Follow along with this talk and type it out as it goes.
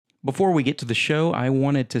Before we get to the show, I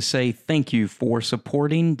wanted to say thank you for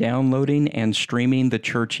supporting, downloading, and streaming the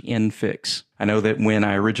Church in Fix. I know that when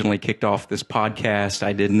I originally kicked off this podcast,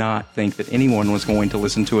 I did not think that anyone was going to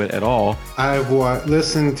listen to it at all. I've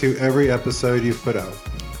listened to every episode you've put out.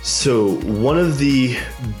 So one of the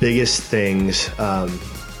biggest things I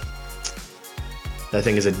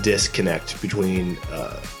think is a disconnect between,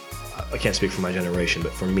 I can't speak for my generation,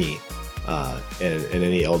 but for me, and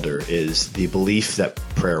any elder, is the belief that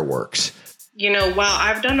prayer works. While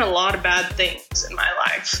I've done a lot of bad things in my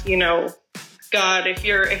life, God, if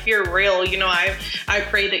you're real, I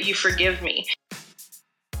pray that you forgive me.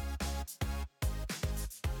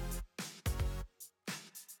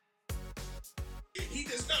 He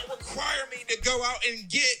does not require me to go out and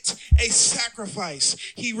get a sacrifice.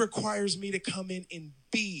 He requires me to come in and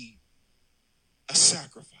be a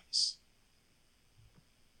sacrifice.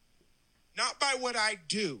 Not by what I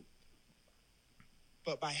do,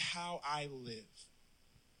 but by how I live.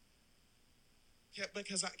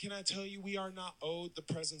 Because can I tell you, we are not owed the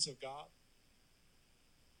presence of God.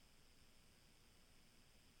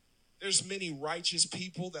 There's many righteous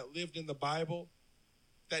people that lived in the Bible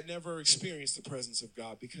that never experienced the presence of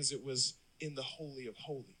God because it was in the Holy of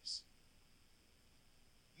Holies.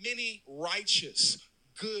 Many righteous,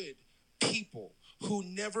 good people who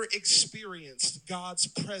never experienced God's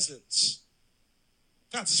presence.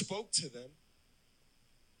 God spoke to them.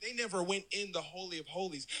 They never went in the Holy of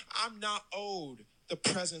Holies. I'm not owed the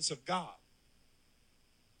presence of God.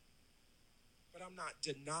 But I'm not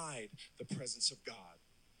denied the presence of God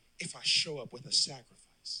if I show up with a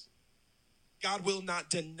sacrifice. God will not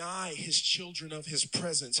deny his children of his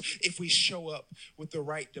presence if we show up with the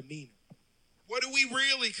right demeanor. What do we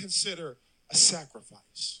really consider a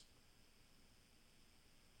sacrifice?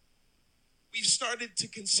 We've started to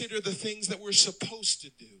consider the things that we're supposed to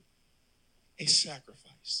do a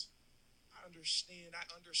sacrifice. I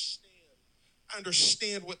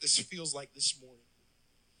understand what this feels like this morning.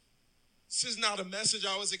 This is not a message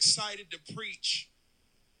I was excited to preach.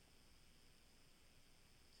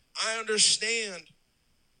 I understand.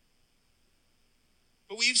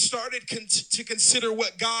 But we've started to consider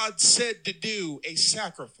what God said to do a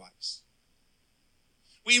sacrifice.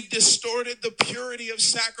 We've distorted the purity of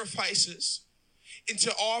sacrifices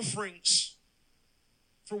into offerings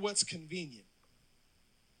for what's convenient.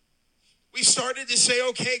 We started to say,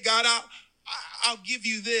 okay, God, I'll give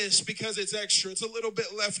you this because it's extra. It's a little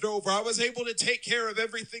bit left over. I was able to take care of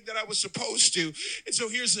everything that I was supposed to. And so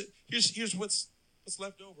here's what's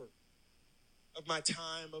left over of my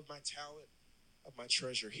time, of my talent, of my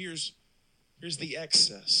treasure. Here's the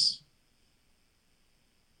excess.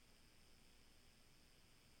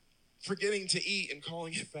 Forgetting to eat and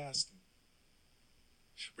calling it fasting.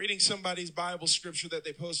 Reading somebody's Bible scripture that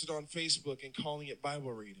they posted on Facebook and calling it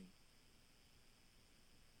Bible reading.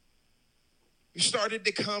 We started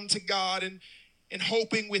to come to God and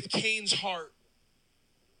hoping with Cain's heart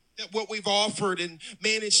that what we've offered and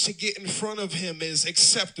managed to get in front of him is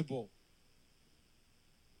acceptable.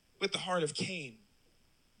 With the heart of Cain.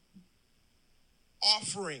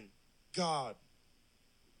 Offering God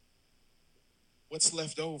what's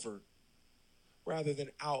left over rather than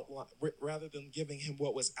giving him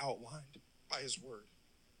what was outlined by his word.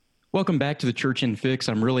 Welcome back to the Church in Fix.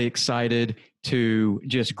 I'm really excited to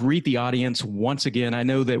just greet the audience once again. I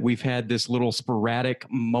know that we've had this little sporadic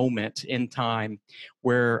moment in time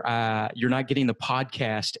where you're not getting the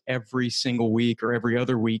podcast every single week or every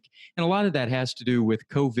other week. And a lot of that has to do with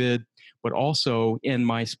COVID, but also in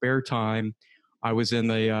my spare time, I was in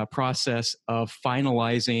the process of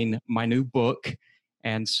finalizing my new book.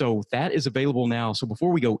 And so that is available now. So before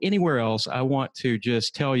we go anywhere else, I want to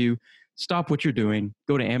just tell you, stop what you're doing,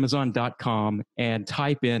 go to Amazon.com and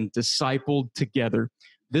type in Discipled Together.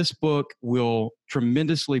 This book will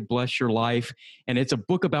tremendously bless your life, and it's a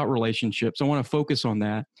book about relationships. I want to focus on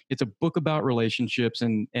that. It's a book about relationships,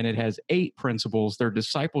 and it has 8 principles. They're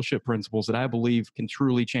discipleship principles that I believe can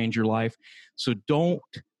truly change your life. So don't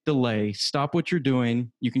delay. Stop what you're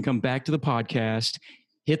doing. You can come back to the podcast,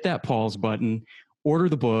 hit that pause button, order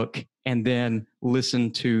the book, and then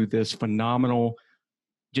listen to this phenomenal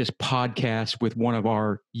just podcast with one of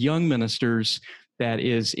our young ministers that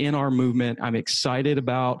is in our movement. I'm excited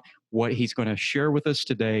about what he's going to share with us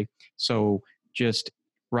today. So just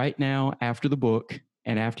right now, after the book,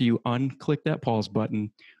 and after you unclick that pause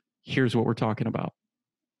button, here's what we're talking about.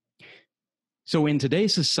 So in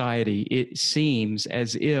today's society, it seems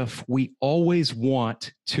as if we always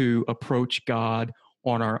want to approach God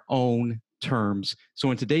on our own terms. So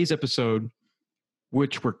in today's episode,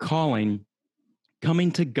 which we're calling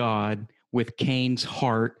Coming to God with Cain's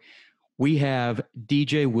Heart, we have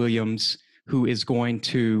DJ Williams, who is going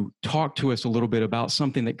to talk to us a little bit about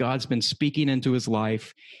something that God's been speaking into his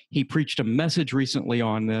life. He preached a message recently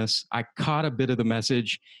on this. I caught a bit of the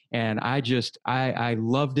message, and I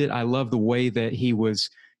loved it. I love the way that he was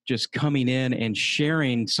just coming in and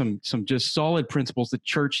sharing some just solid principles the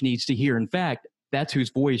church needs to hear. In fact, that's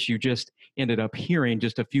whose voice you just ended up hearing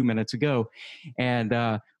just a few minutes ago. And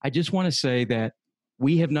I just want to say that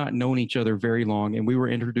we have not known each other very long, and we were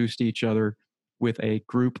introduced to each other with a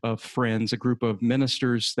group of friends, a group of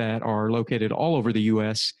ministers that are located all over the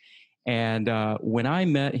U.S. And when I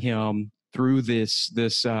met him through this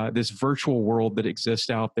virtual world that exists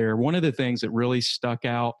out there, one of the things that really stuck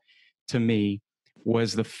out to me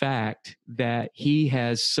was the fact that he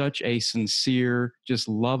has such a sincere just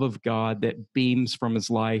love of God that beams from his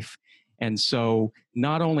life. And so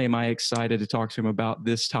not only am I excited to talk to him about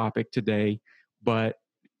this topic today, but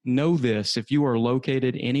know this: if you are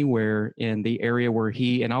located anywhere in the area where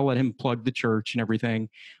and I'll let him plug the church and everything,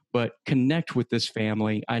 but connect with this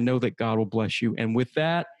family. I know that God will bless you. And with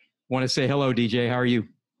that, I want to say hello, DJ. How are you?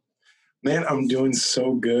 Man, I'm doing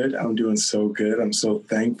so good. I'm so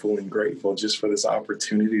thankful and grateful just for this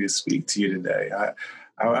opportunity to speak to you today.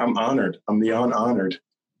 I'm honored. I'm beyond honored.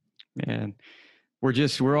 Man,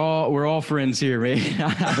 we're all friends here, man.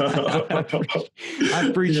 I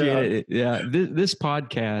appreciate it. Yeah. This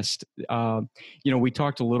podcast, we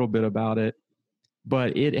talked a little bit about it,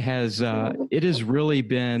 but it has really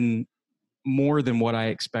been more than what I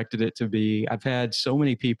expected it to be. I've had so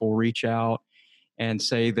many people reach out and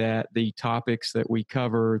say that the topics that we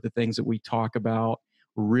cover, the things that we talk about,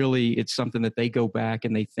 really, it's something that they go back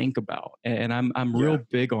and they think about. And I'm real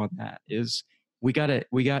big on that. Is we got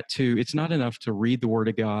to, it's not enough to read the Word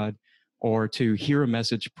of God or to hear a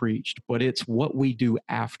message preached, but it's what we do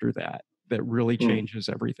after that really changes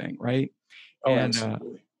everything, right? Oh, and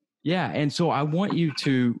absolutely. And so I want you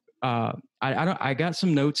to, I got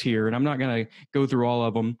some notes here, and I'm not going to go through all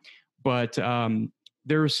of them, but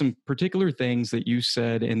there are some particular things that you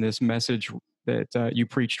said in this message that you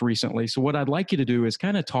preached recently. So what I'd like you to do is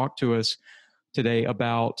kind of talk to us today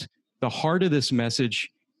about the heart of this message,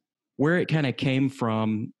 where it kind of came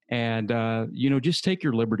from, and just take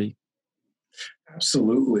your liberty.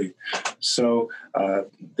 Absolutely. So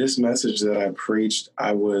this message that I preached,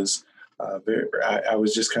 I was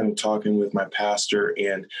just kind of talking with my pastor,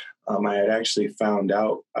 and I had actually found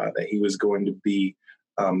out that he was going to be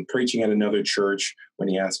preaching at another church when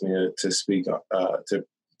he asked me to speak, to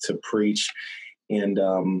preach. And,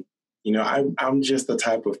 I'm just the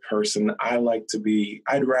type of person I'd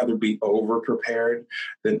rather be over prepared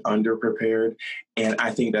than under prepared. And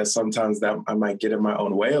I think that sometimes that I might get in my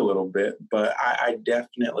own way a little bit, but I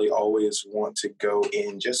definitely always want to go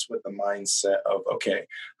in just with the mindset of, okay,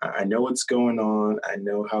 I know what's going on. I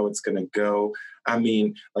know how it's going to go. I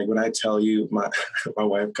mean, like when I tell you, my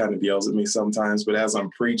wife kind of yells at me sometimes, but as I'm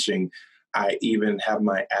preaching, I even have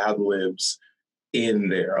my ad libs in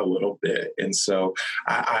there a little bit. And so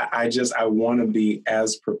I want to be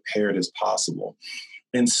as prepared as possible.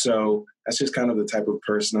 And so that's just kind of the type of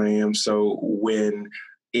person I am. So when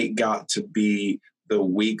it got to be the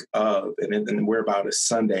week of, and we're about a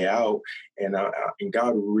Sunday out, and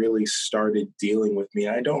God really started dealing with me.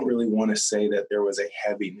 I don't really want to say that there was a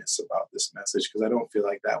heaviness about this message, because I don't feel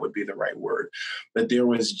like that would be the right word, but there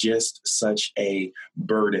was just such a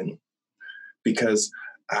burden, because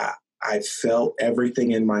I felt everything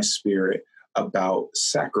in my spirit about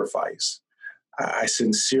sacrifice. I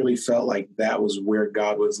sincerely felt like that was where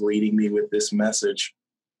God was leading me with this message.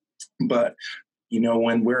 But,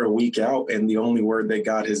 when we're a week out and the only word that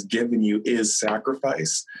God has given you is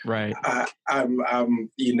sacrifice, right? I'm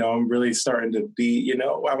really starting to be,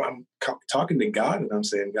 I'm talking to God, and I'm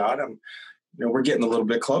saying, God, we're getting a little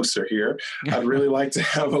bit closer here. I'd really like to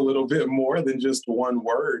have a little bit more than just one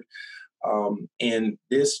word. And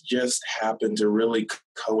this just happened to really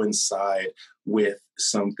coincide with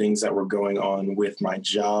some things that were going on with my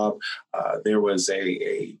job. There was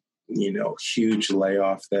a huge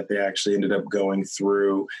layoff that they actually ended up going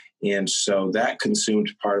through. And so that consumed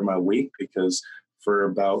part of my week, because for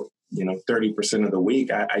about, 30% of the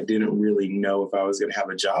week, I didn't really know if I was going to have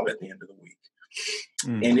a job at the end of the week.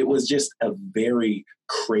 And it was just a very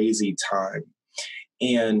crazy time.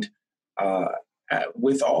 And,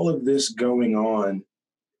 with all of this going on,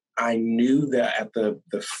 I knew that at the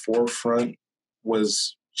forefront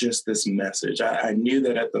was just this message. I knew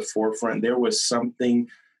that at the forefront there was something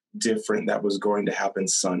different that was going to happen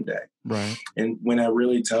Sunday. Right. And when I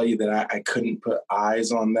really tell you that I couldn't put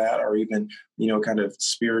eyes on that, or even, kind of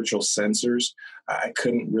spiritual sensors, I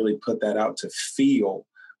couldn't really put that out to feel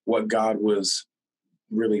what God was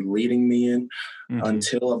really leading me in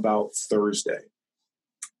until about Thursday.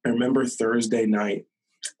 I remember Thursday night,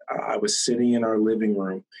 I was sitting in our living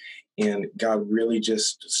room, and God really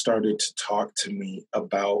just started to talk to me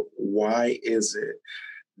about why is it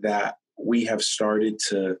that we have started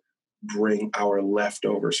to bring our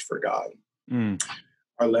leftovers for God,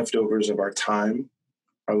 our leftovers of our time,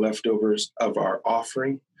 our leftovers of our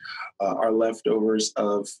offering, our leftovers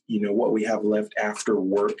of, what we have left after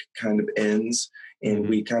work kind of ends. And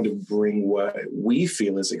we kind of bring what we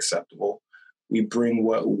feel is acceptable. We bring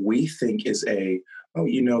what we think is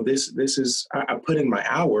this is, I put in my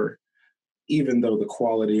hour, even though the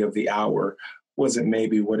quality of the hour wasn't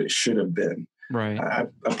maybe what it should have been. Right. I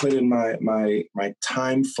put in my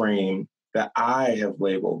time frame that I have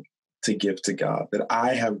labeled to give to God, that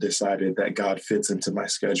I have decided that God fits into my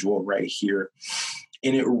schedule right here.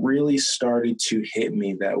 And it really started to hit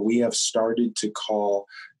me that we have started to call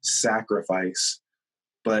sacrifice,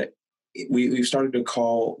 but we've started to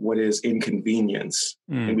call what is inconvenience,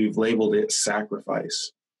 and we've labeled it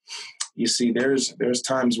sacrifice. You see, there's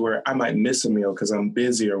times where I might miss a meal because I'm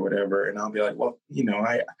busy or whatever, and I'll be like, well,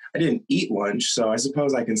 I didn't eat lunch, so I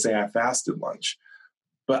suppose I can say I fasted lunch.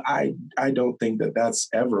 But I don't think that that's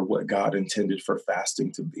ever what God intended for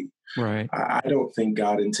fasting to be. Right. I don't think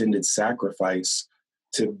God intended sacrifice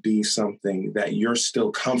to be something that you're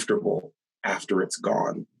still comfortable after it's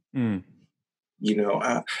gone. And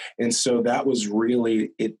so that was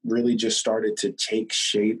it really just started to take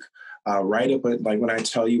shape right up, like when I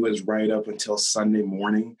tell you it was right up until Sunday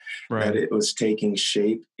morning, that it was taking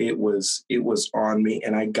shape. It was on me.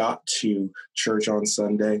 And I got to church on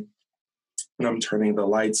Sunday, and I'm turning the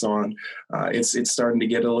lights on. It's starting to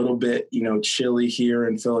get a little bit, chilly here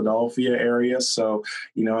in Philadelphia area. So,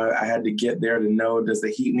 I had to get there to know, does the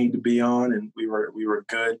heat need to be on? And we were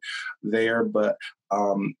good there. But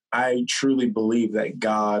I truly believe that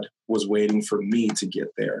God was waiting for me to get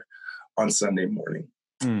there on Sunday morning.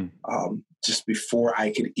 Just before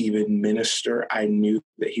I could even minister, I knew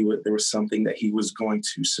that there was something that he was going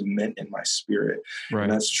to cement in my spirit. Right.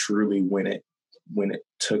 And that's truly when it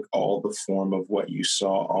took all the form of what you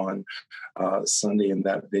saw on Sunday in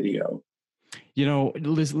that video.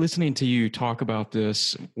 Listening to you talk about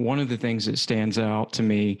this, one of the things that stands out to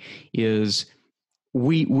me is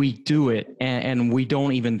we do it and we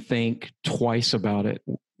don't even think twice about it.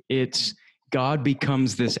 It's God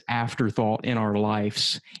becomes this afterthought in our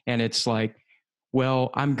lives. And it's like, well,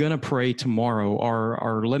 I'm going to pray tomorrow,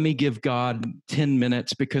 or let me give God 10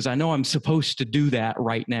 minutes because I know I'm supposed to do that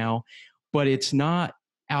right now. But it's not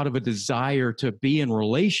out of a desire to be in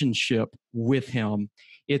relationship with him.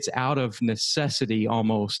 It's out of necessity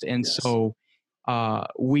almost. And so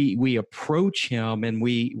we approach him and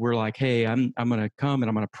we're like, hey, I'm going to come and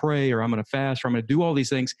I'm going to pray, or I'm going to fast, or I'm going to do all these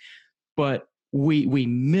things. But we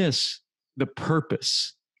miss the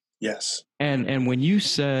purpose. Yes. And when you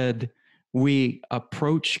said we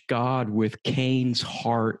approach God with Cain's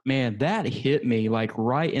heart, man, that hit me like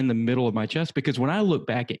right in the middle of my chest, because when I look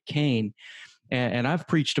back at Cain, and I've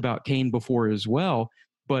preached about Cain before as well,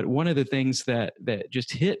 but one of the things that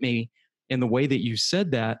just hit me in the way that you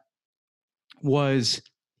said that was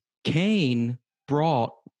Cain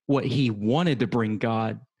brought what he wanted to bring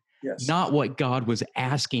God, not what God was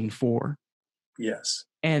asking for. Yes.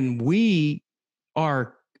 And we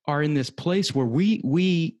are in this place where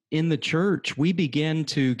we in the church, we begin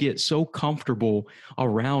to get so comfortable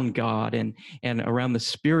around God and around the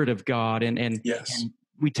Spirit of God. And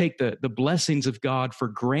we take the blessings of God for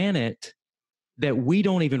granted, that we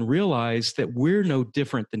don't even realize that we're no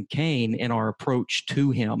different than Cain in our approach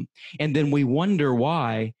to him. And then we wonder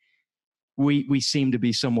why we seem to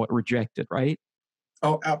be somewhat rejected, right?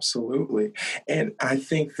 Oh, absolutely. And I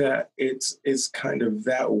think that it's kind of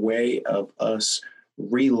that way of us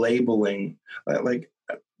relabeling. Like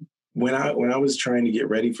when I was trying to get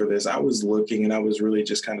ready for this, I was looking and I was really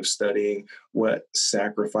just kind of studying what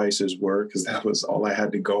sacrifices were, because that was all I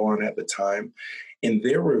had to go on at the time. And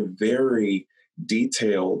there were very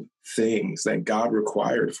detailed things that God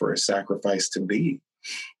required for a sacrifice to be.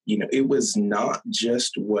 It was not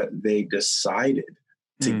just what they decided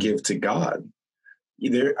to give to God.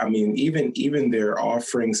 Even their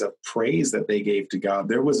offerings of praise that they gave to God,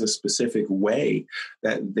 there was a specific way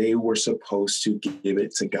that they were supposed to give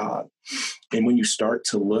it to God. And when you start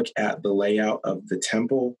to look at the layout of the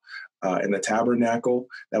temple and the tabernacle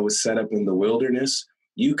that was set up in the wilderness,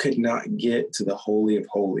 you could not get to the Holy of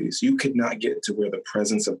Holies. You could not get to where the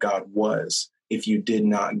presence of God was if you did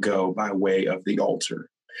not go by way of the altar.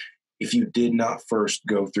 If you did not first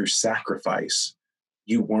go through sacrifice,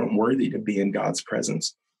 you weren't worthy to be in God's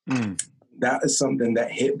presence. That is something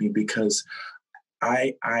that hit me, because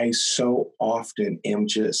I so often am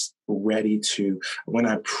just ready to, when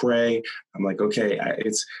I pray, I'm like, okay,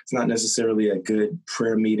 it's not necessarily a good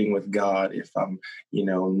prayer meeting with God if I'm,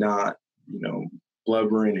 not,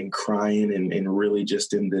 blubbering and crying and really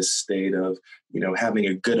just in this state of, having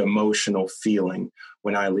a good emotional feeling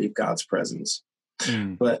when I leave God's presence.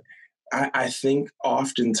 But I think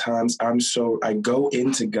oftentimes I go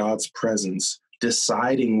into God's presence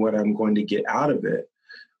deciding what I'm going to get out of it,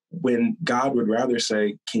 when God would rather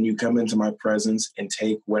say, can you come into my presence and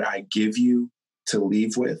take what I give you to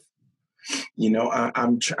leave with?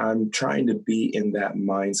 I'm trying to be in that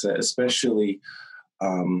mindset, especially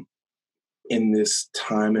in this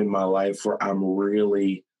time in my life where I'm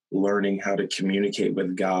really learning how to communicate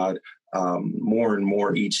with God more and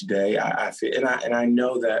more each day. I feel, and I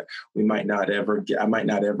know that I might not ever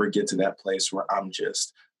get to that place where I'm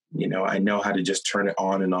just, I know how to just turn it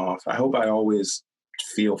on and off. I hope I always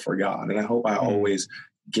feel for God, and I hope I always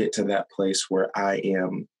get to that place where I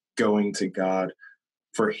am going to God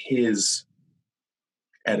for His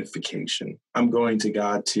edification. I'm going to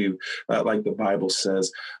God to, like the Bible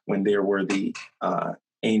says, when there were the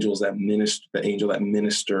angel that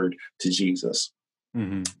ministered to Jesus.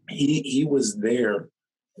 He was there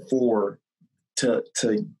to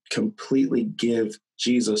completely give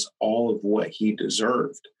Jesus all of what he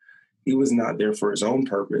deserved. He was not there for his own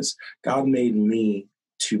purpose. God made me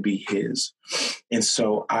to be his. And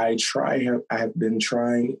so I have been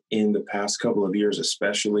trying in the past couple of years,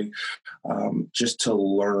 especially just to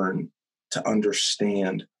learn to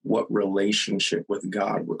understand what relationship with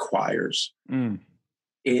God requires.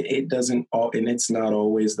 It doesn't all, and it's not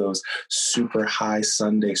always those super high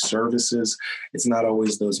Sunday services. It's not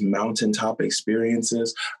always those mountaintop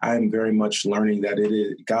experiences. I am very much learning that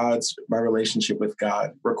my relationship with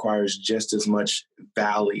God requires just as much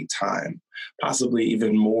valley time, possibly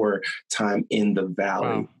even more time in the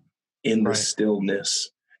valley, in the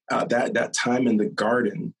stillness. That time in the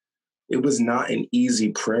garden, it was not an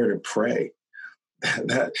easy prayer to pray.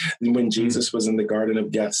 That when Jesus was in the Garden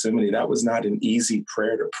of Gethsemane, that was not an easy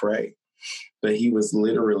prayer to pray. But he was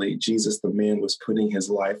literally, Jesus, the man, was putting his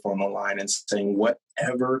life on the line and saying,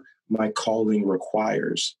 whatever my calling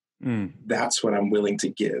requires, that's what I'm willing to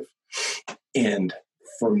give. And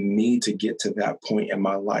for me to get to that point in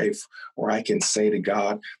my life where I can say to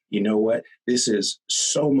God, you know what, this is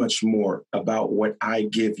so much more about what I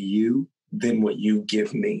give you than what you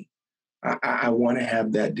give me. I want to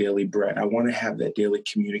have that daily bread. I want to have that daily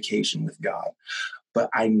communication with God.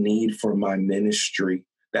 But I need for my ministry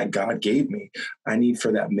that God gave me, I need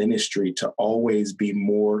for that ministry to always be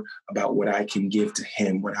more about what I can give to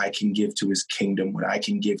him, what I can give to his kingdom, what I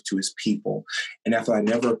can give to his people. And if I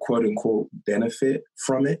never, quote unquote, benefit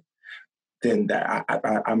from it, then that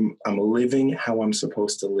I'm living how I'm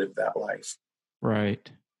supposed to live that life. Right.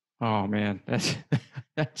 Oh man,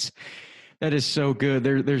 that is so good.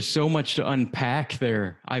 There's so much to unpack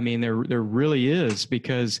there. I mean, there really is,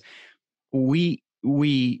 because we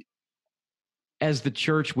as the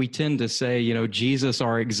church, we tend to say, Jesus,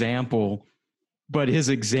 our example, but his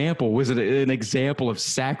example was an example of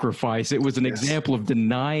sacrifice. It was an example of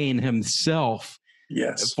denying himself.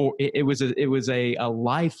 Yes. It was a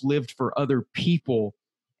life lived for other people.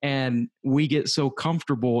 And we get so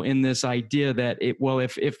comfortable in this idea that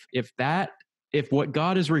if what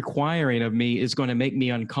God is requiring of me is going to make me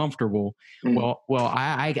uncomfortable,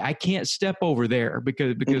 I can't step over there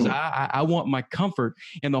because I want my comfort.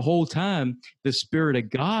 And the whole time, the Spirit of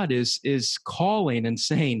God is calling and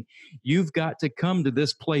saying, you've got to come to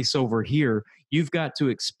this place over here. You've got to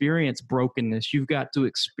experience brokenness. You've got to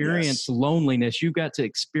experience loneliness. You've got to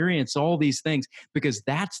experience all these things, because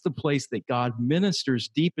that's the place that God ministers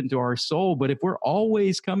deep into our soul. But if we're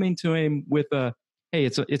always coming to him with hey,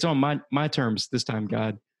 it's on my terms this time,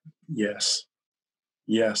 God. Yes.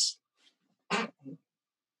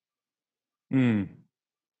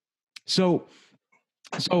 So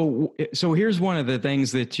here's one of the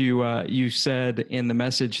things that you said in the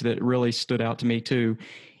message that really stood out to me too.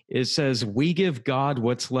 It says, we give God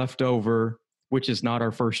what's left over, which is not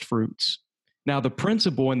our first fruits. Now, the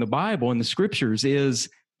principle in the Bible and the scriptures is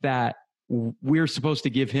that we're supposed to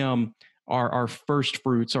give him our first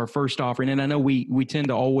fruits, our first offering. And I know we tend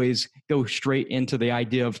to always go straight into the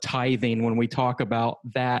idea of tithing when we talk about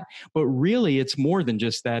that, but really it's more than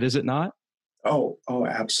just that, is it not? Oh,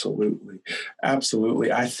 absolutely.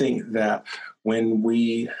 Absolutely. I think that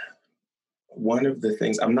one of the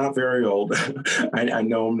things, I'm not very old. I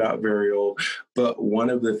know I'm not very old, but one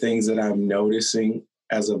of the things that I'm noticing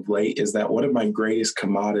as of late is that one of my greatest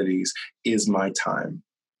commodities is my time.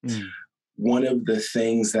 One of the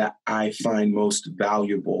things that I find most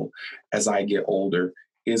valuable as I get older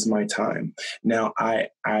is my time. Now, I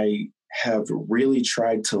have really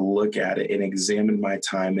tried to look at it and examine my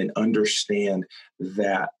time and understand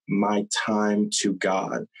that my time to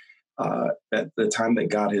God, that the time that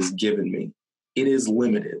God has given me, it is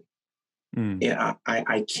limited. Yeah,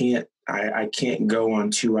 I can't go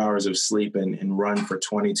on 2 hours of sleep and run for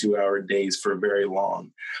 22-hour days for very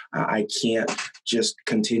long. I can't just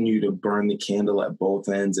continue to burn the candle at both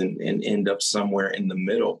ends and end up somewhere in the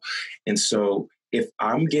middle. And so if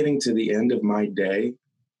I'm getting to the end of my day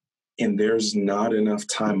and there's not enough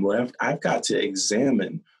time left, I've got to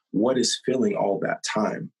examine what is filling all that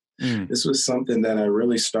time. This was something that I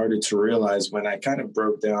really started to realize when I kind of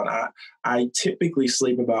broke down. I typically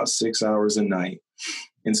sleep about 6 hours a night.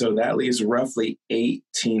 And so that leaves roughly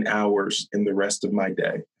 18 hours in the rest of my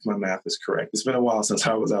day, if my math is correct. It's been a while since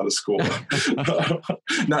I was out of school.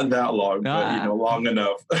 Not that long, but long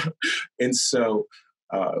enough. And so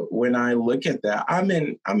when I look at that, I'm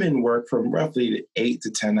in work from roughly 8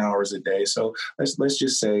 to 10 hours a day. So let's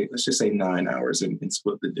just say 9 hours and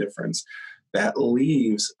split the difference. That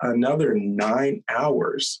leaves another 9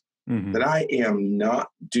 hours that I am not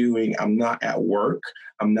doing. I'm not at work.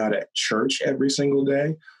 I'm not at church every single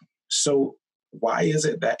day. So why is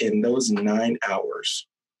it that in those 9 hours,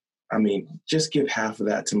 I mean, just give half of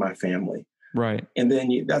that to my family. Right. And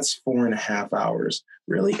then that's 4.5 hours.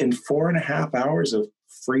 Really, in 4.5 hours of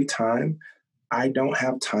free time, I don't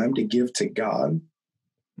have time to give to God.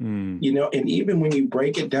 And even when you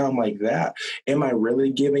break it down like that, am I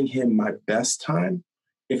really giving him my best time?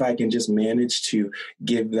 If I can just manage to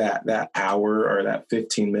give that hour or that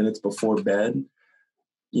 15 minutes before bed,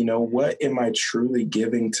 what am I truly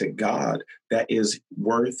giving to God that is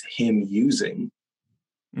worth him using?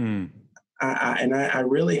 I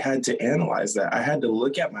really had to analyze that. I had to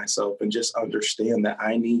look at myself and just understand that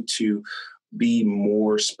I need to be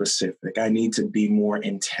more specific. I need to be more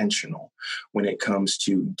intentional when it comes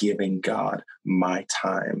to giving God my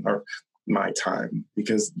time,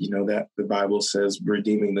 because that the Bible says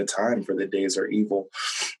redeeming the time, for the days are evil.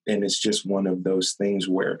 And it's just one of those things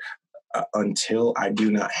where until I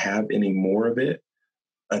do not have any more of it,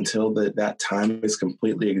 until that time is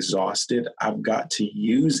completely exhausted, I've got to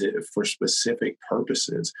use it for specific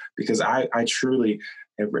purposes, because I truly,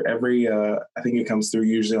 every I think it comes through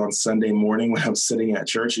usually on Sunday morning when I'm sitting at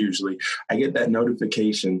church. Usually I get that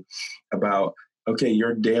notification about, okay,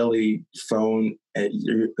 your daily phone,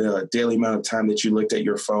 the daily amount of time that you looked at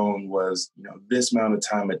your phone was, this amount of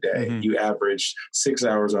time a day. You averaged 6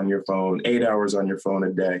 hours on your phone, 8 hours on your phone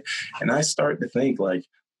a day. And I start to think like,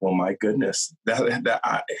 well, my goodness,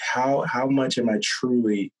 how much am I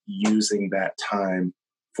truly using that time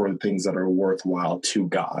for the things that are worthwhile to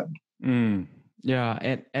God? Yeah.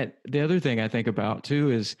 And the other thing I think about too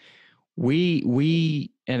is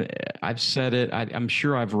we and I've said it, I'm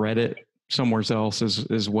sure I've read it somewhere else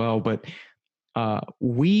as well, but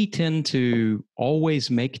we tend to always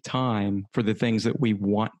make time for the things that we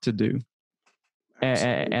want to do.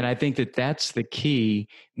 And I think that's the key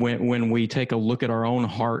when we take a look at our own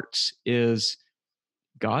hearts is,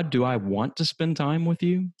 God, do I want to spend time with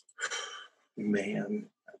you? Man,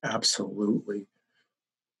 absolutely.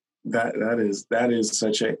 That's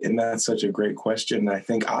such a great question. I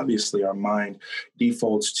think obviously our mind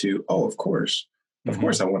defaults to, of course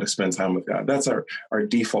I want to spend time with God. That's our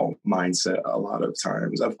default mindset a lot of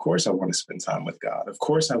times. Of course I want to spend time with God. Of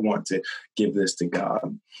course I want to give this to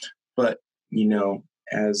God. But,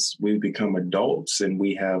 as we become adults and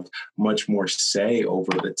we have much more say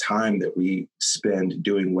over the time that we spend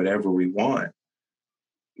doing whatever we want,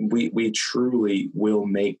 we truly will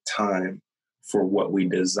make time for what we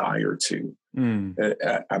desire to.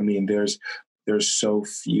 I mean, there's so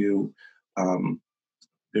few,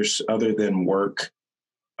 there's other than work,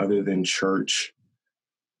 other than church,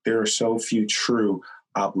 there are so few true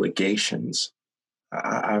obligations.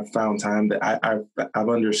 I've found time that I've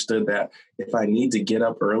understood that if I need to get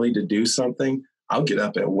up early to do something, I'll get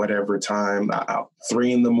up at whatever time,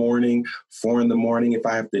 3 a.m, 4 a.m. If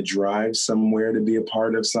I have to drive somewhere to be a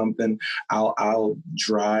part of something, I'll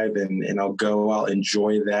drive and I'll go. I'll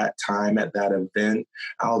enjoy that time at that event.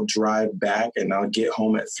 I'll drive back and I'll get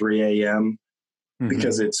home at 3 a.m.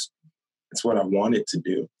 because it's what I wanted to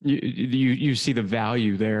do. You see the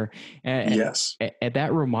value there. Yes. And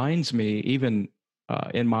that reminds me, even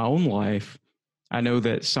in my own life, I know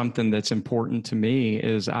that something that's important to me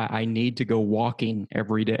is I need to go walking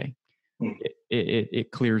every day. It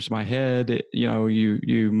clears my head.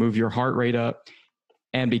 You move your heart rate up.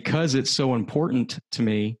 And because it's so important to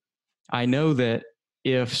me, I know that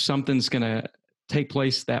if something's going to take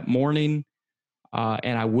place that morning,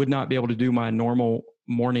 and I would not be able to do my normal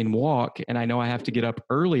morning walk and I know I have to get up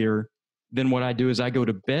earlier, then what I do is I go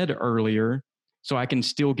to bed earlier so I can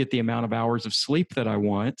still get the amount of hours of sleep that I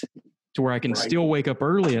want, to where I can still wake up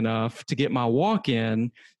early enough to get my walk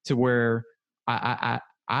in, to where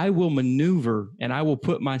I will maneuver and I will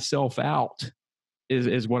put myself out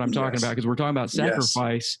is what I'm talking about. Because we're talking about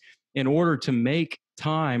sacrifice in order to make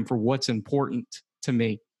time for what's important to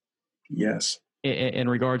me. Yes. In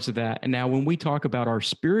regards to that. And now when we talk about our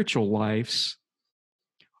spiritual lives,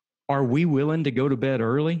 are we willing to go to bed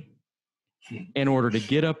early in order to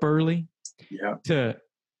get up early? Yeah. To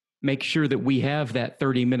make sure that we have that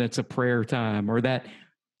 30 minutes of prayer time, or that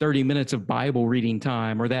 30 minutes of Bible reading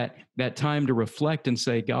time, or that time to reflect and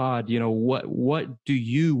say, God, what do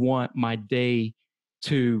you want my day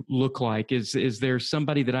to look like? Is there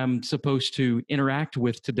somebody that I'm supposed to interact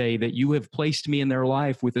with today that you have placed me in their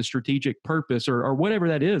life with a strategic purpose, or whatever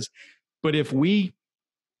that is? But if we,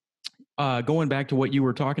 going back to what you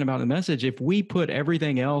were talking about in the message, if we put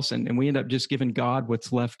everything else and we end up just giving God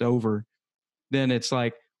what's left over, then it's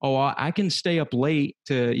like, oh, I can stay up late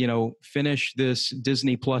to, finish this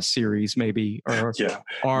Disney Plus series maybe, or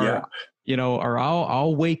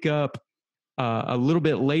I'll wake up a little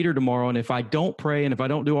bit later tomorrow. And if I don't pray and if I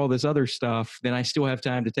don't do all this other stuff, then I still have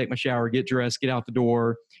time to take my shower, get dressed, get out the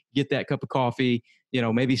door, get that cup of coffee,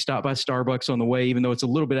 maybe stop by Starbucks on the way, even though it's a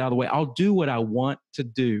little bit out of the way. I'll do what I want to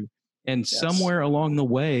do. And somewhere along the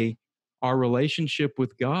way, our relationship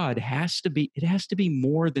with God has to be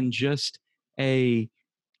more than just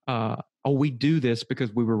we do this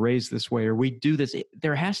because we were raised this way, or we do this.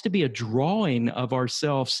 There has to be a drawing of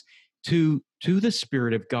ourselves to the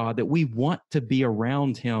Spirit of God, that we want to be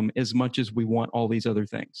around him as much as we want all these other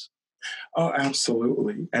things. Oh,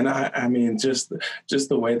 absolutely. And I mean, just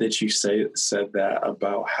the way that you said that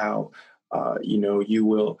about how, you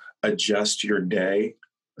will adjust your day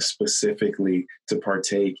specifically to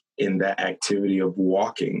partake in that activity of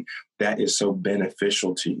walking, that is so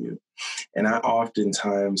beneficial to you. And I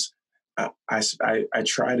oftentimes, I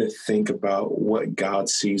try to think about what God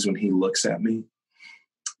sees when he looks at me.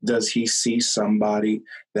 Does he see somebody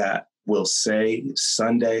that will say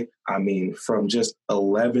Sunday, from just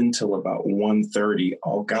 11 till about 1:30,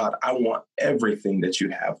 oh God, I want everything that you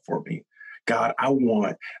have for me. God, I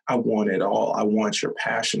want it all. I want your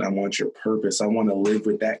passion. I want your purpose. I want to live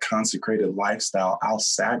with that consecrated lifestyle. I'll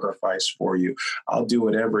sacrifice for you. I'll do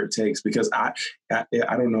whatever it takes, because I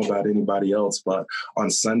don't know about anybody else, but on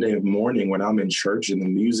Sunday morning when I'm in church and the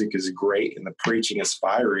music is great and the preaching is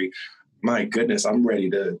fiery, my goodness, I'm ready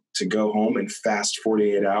to go home and fast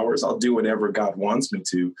 48 hours. I'll do whatever God wants me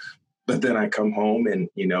to. But then I come home and,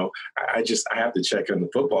 I have to check on the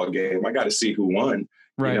football game. I got to see who won.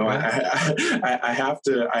 Right, I have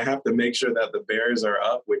to make sure that the Bears are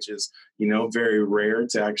up, which is, very rare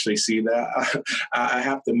to actually see that. I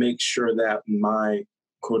have to make sure that my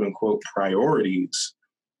quote unquote priorities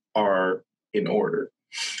are in order.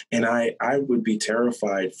 And I would be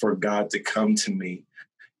terrified for God to come to me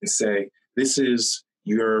and say, this is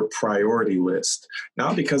your priority list,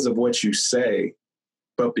 not because of what you say,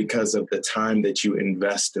 but because of the time that you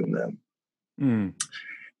invest in them. Mm.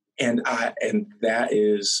 And that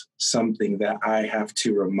is something that I have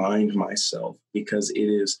to remind myself, because it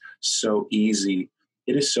is so easy.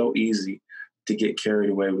 It is so easy to get carried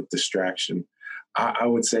away with distraction. I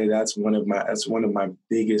would say that's one of my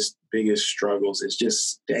biggest struggles, is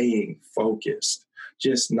just staying focused,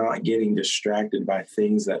 just not getting distracted by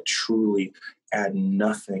things that truly add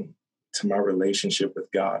nothing to my relationship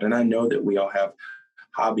with God. And I know that we all have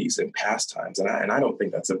hobbies and pastimes, and I don't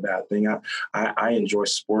think that's a bad thing. I enjoy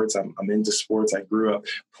sports. I'm into sports. I grew up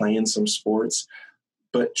playing some sports,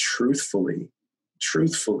 but truthfully,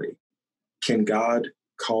 can God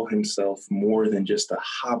call himself more than just a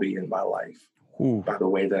hobby in my life? Ooh. By the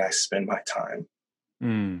way that I spend my time?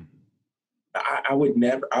 Mm. I would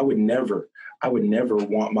never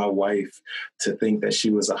want my wife to think that she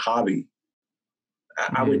was a hobby.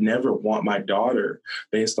 I would never want my daughter,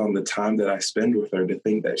 based on the time that I spend with her, to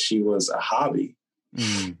think that she was a hobby.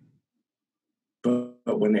 Mm.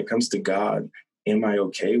 But when it comes to God, am I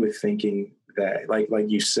okay with thinking that, like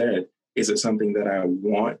you said, is it something that I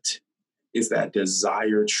want? Is that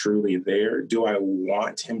desire truly there? Do I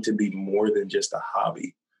want him to be more than just a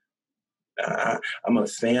hobby? I'm a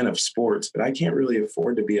fan of sports, but I can't really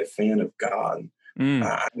afford to be a fan of God.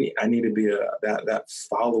 I need to be that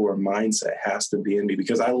follower mindset has to be in me,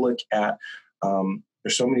 because I look at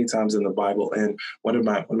there's so many times in the Bible, and one of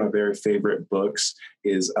my very favorite books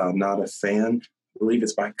is Not a Fan. I believe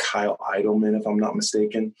it's by Kyle Idleman, if I'm not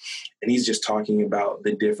mistaken, and he's just talking about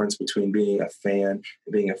the difference between being a fan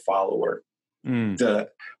and being a follower. Mm.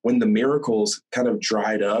 When the miracles kind of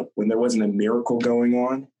dried up, when there wasn't a miracle going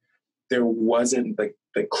on, there wasn't the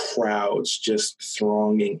crowds just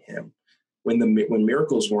thronging him. When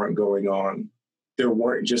miracles weren't going on, there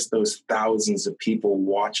weren't just those thousands of people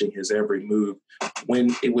watching his every move.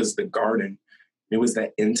 When it was the garden, it was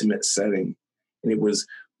that intimate setting, and it was,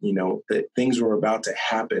 that things were about to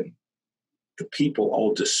happen. The people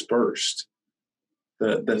all dispersed.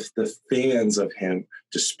 The fans of him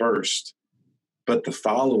dispersed, but the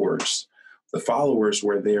followers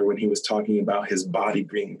were there when he was talking about his body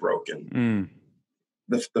being broken.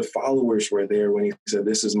 The followers were there when he said,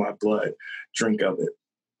 "This is my blood, drink of it."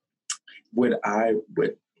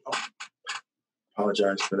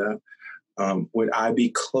 Apologize for that. Would I be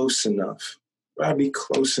close enough? Would I be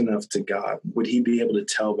close enough to God? Would he be able to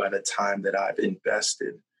tell by the time that I've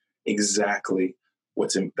invested exactly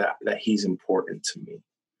what's that he's important to me?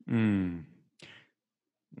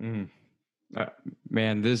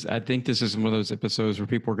 Man, I think this is one of those episodes where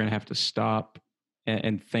people are going to have to stop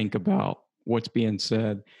and think about what's being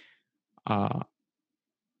said.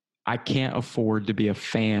 I can't afford to be a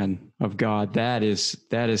fan of God. That is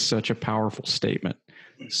such a powerful statement,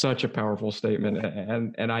 such a powerful statement.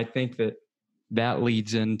 And I think that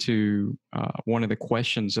leads into one of the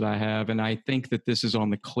questions that I have. And I think that this is on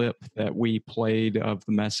the clip that we played of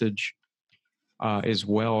the message as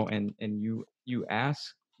well. And you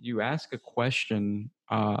ask a question,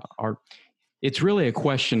 or it's really a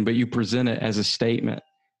question, but you present it as a statement.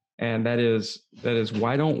 And that is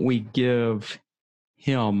why don't we give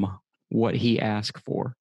him what he asked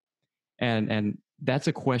for? And that's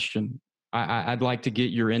a question. I'd like to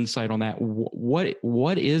get your insight on that.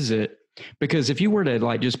 What is it? Because if you were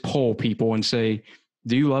to just poll people and say,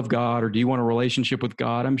 do you love God or do you want a relationship with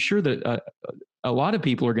God? I'm sure that a lot of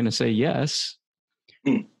people are going to say yes.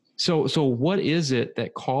 So what is it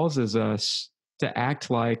that causes us to act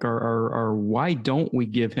like, or why don't we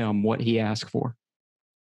give him what he asked for?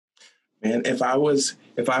 Man, if I was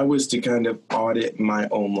to kind of audit my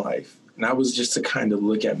own life, and I was just to kind of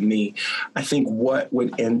look at me, I think what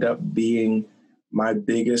would end up being my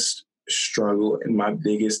biggest struggle and my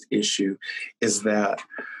biggest issue is that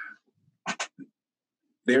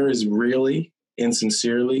there is really and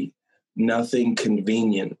sincerely nothing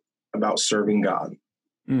convenient about serving God.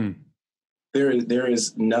 There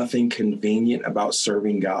is nothing convenient about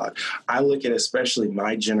serving God. I look at especially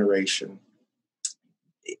my generation.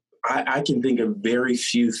 I can think of very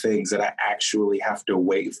few things that I actually have to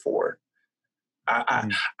wait for.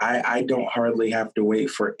 I don't hardly have to wait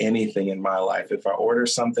for anything in my life. If I order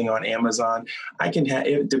something on Amazon, I can have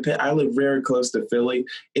it. I live very close to Philly.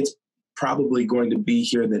 It's probably going to be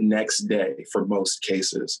here the next day for most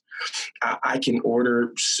cases. I can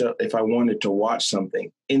order, so if I wanted to watch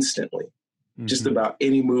something instantly, just about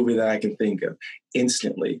any movie that I can think of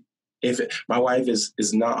instantly. My wife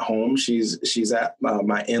is not home, she's at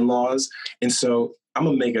my in-laws, and so I'm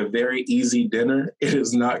gonna make a very easy dinner. It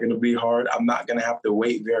is not going to be hard. I'm not going to have to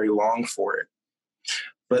wait very long for it.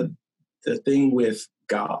 But the thing with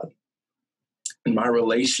God and my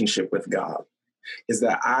relationship with God is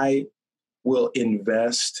that I will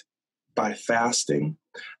invest by fasting.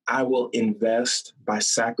 I will invest by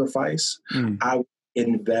sacrifice. I will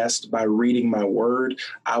invest by reading my word.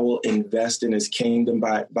 I will invest in his kingdom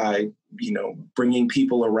by bringing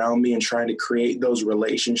people around me and trying to create those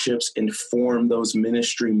relationships and form those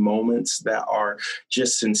ministry moments that are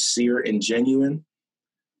just sincere and genuine.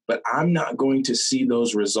 But I'm not going to see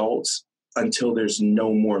those results until there's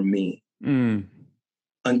no more me.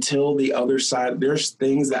 Until the other side, there's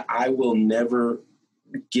things that I will never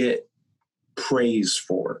get praise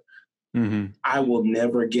for. I will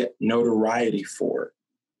never get notoriety for.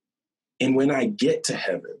 And when I get to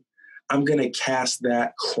heaven, I'm going to cast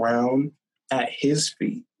that crown at his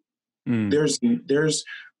feet. I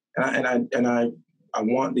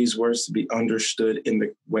want these words to be understood in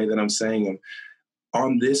the way that I'm saying them.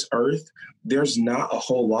 On this earth, there's not a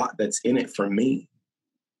whole lot that's in it for me.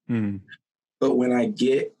 But when I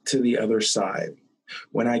get to the other side,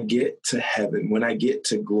 when I get to heaven, when I get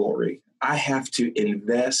to glory, I have to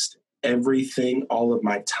invest everything, all of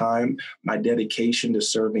my time, my dedication to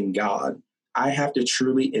serving God. I have to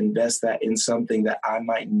truly invest that in something that I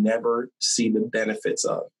might never see the benefits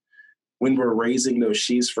of. When we're raising those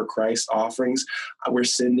Sheaves for Christ offerings, we're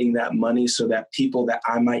sending that money so that people that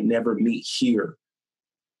I might never meet here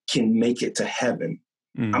can make it to heaven.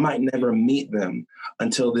 I might never meet them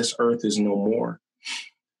until this earth is no more.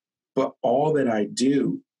 But all that I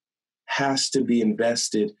do has to be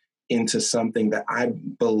invested into something that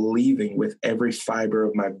I'm believing with every fiber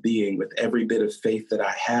of my being, with every bit of faith that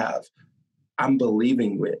I have, I'm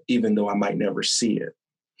believing with, even though I might never see it.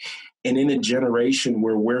 And in a generation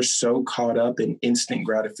where we're so caught up in instant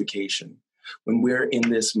gratification, when we're in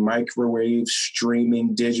this microwave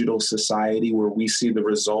streaming digital society where we see the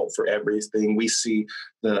result for everything, we see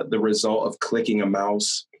the result of clicking a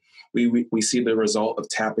mouse, we see the result of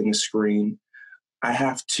tapping a screen. I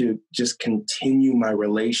have to just continue my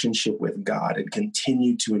relationship with God and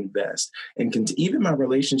continue to invest, and even my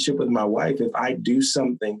relationship with my wife. If I do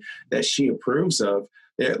something that she approves of,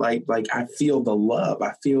 like I feel the love,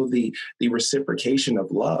 I feel the reciprocation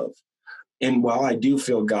of love. And while I do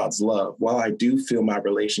feel God's love, while I do feel my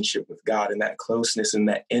relationship with God and that closeness and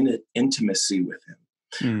that intimacy with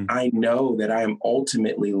him, I know that I am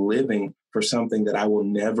ultimately living for something that I will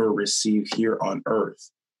never receive here on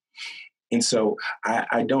earth. And so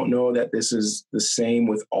I don't know that this is the same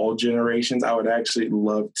with all generations. I would actually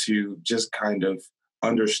love to just kind of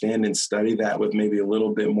understand and study that with maybe a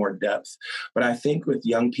little bit more depth. But I think with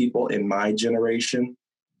young people in my generation,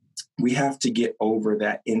 we have to get over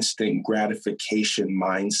that instant gratification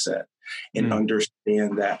mindset and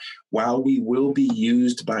understand that while we will be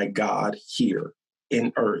used by God here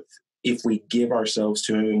in earth, if we give ourselves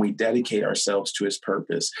to him and we dedicate ourselves to his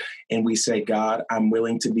purpose and we say, God, I'm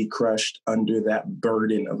willing to be crushed under that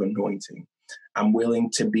burden of anointing. I'm willing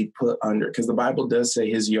to be put under, because the Bible does say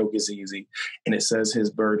his yoke is easy and it says his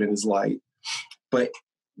burden is light, but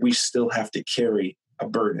we still have to carry a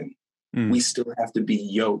burden. We still have to be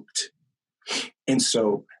yoked. And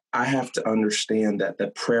so I have to understand that the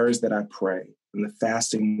prayers that I pray and the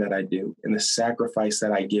fasting that I do and the sacrifice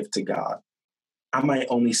that I give to God, I might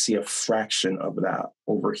only see a fraction of that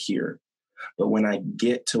over here. But when I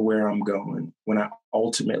get to where I'm going, when I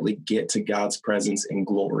ultimately get to God's presence and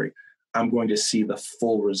glory, I'm going to see the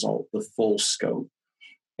full result, the full scope.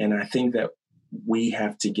 And I think that we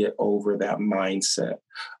have to get over that mindset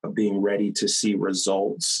of being ready to see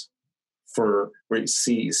results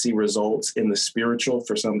see results in the spiritual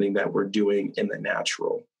for something that we're doing in the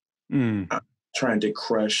natural. I'm trying to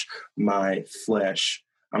crush my flesh.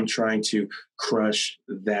 I'm trying to crush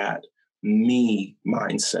that me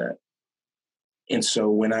mindset. And so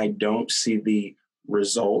when I don't see the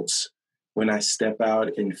results, when I step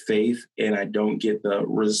out in faith and I don't get the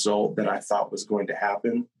result that I thought was going to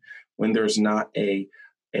happen, when there's not a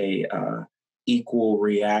equal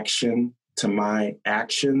reaction to my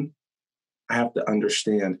action, I have to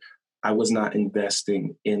understand I was not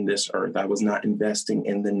investing in this earth. I was not investing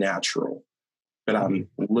in the natural, but I'm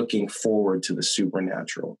looking forward to the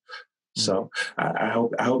supernatural. So I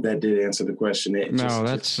hope that did answer the question.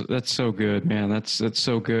 That's so good, man. That's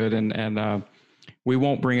so good. And we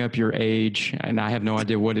won't bring up your age, and I have no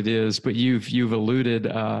idea what it is, but you've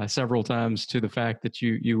alluded several times to the fact that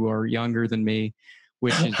you are younger than me,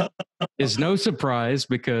 which is no surprise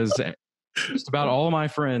because just about all of my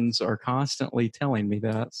friends are constantly telling me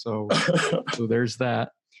that. So there's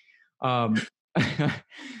that.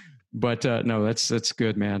 But no, that's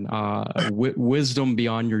good, man. Wisdom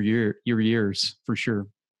beyond your years for sure.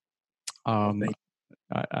 I'm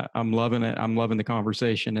loving it. I'm loving the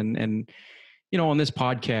conversation, and on this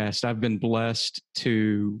podcast, I've been blessed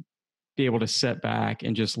to be able to sit back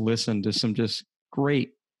and just listen to some just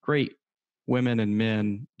great women and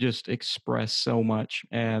men just express so much,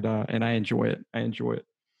 and I enjoy it.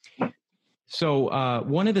 So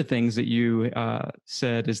one of the things that you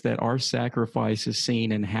said is that our sacrifice is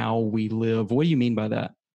seen in how we live. What do you mean by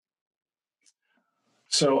that?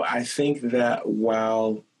 So I think that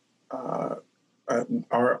while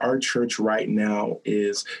our church right now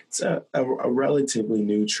it's a relatively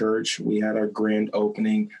new church. We had our grand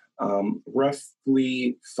opening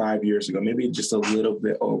roughly 5 years ago, maybe just a little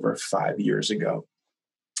bit over 5 years ago.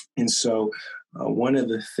 And so one of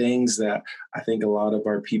the things that I think a lot of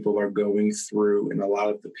our people are going through, and a lot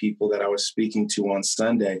of the people that I was speaking to on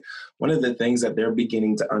Sunday, one of the things that they're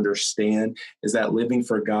beginning to understand is that living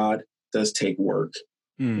for God does take work.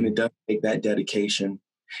 And it does take that dedication.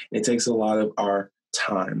 It takes a lot of our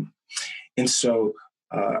time. And so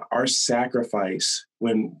our sacrifice,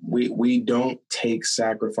 when we don't take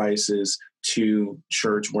sacrifices to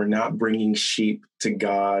church, we're not bringing sheep to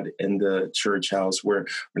God in the church house, we're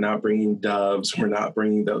not bringing doves, we're not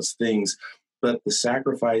bringing those things. But the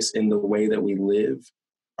sacrifice in the way that we live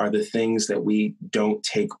are the things that we don't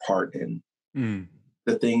take part in,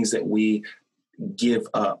 the things that we give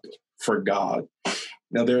up for God.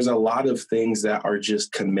 Now, there's a lot of things that are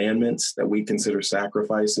just commandments that we consider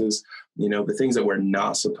sacrifices, the things that we're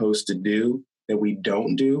not supposed to do that we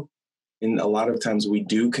don't do. And a lot of times we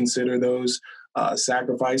do consider those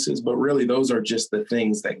sacrifices, but really those are just the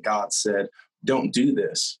things that God said, don't do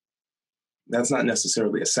this. That's not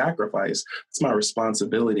necessarily a sacrifice. It's my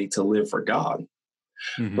responsibility to live for God.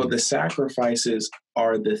 Mm-hmm. But the sacrifices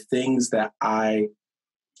are the things that I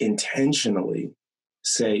intentionally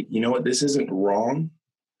say, you know what, this isn't wrong,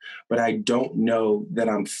 but I don't know that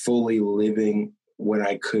I'm fully living what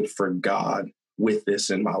I could for God with this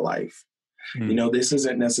in my life. Mm-hmm. You know, this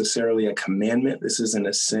isn't necessarily a commandment. This isn't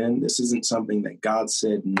a sin. This isn't something that God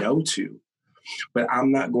said no to. But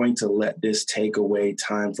I'm not going to let this take away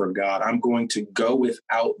time for God. I'm going to go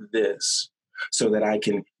without this so that I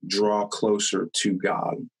can draw closer to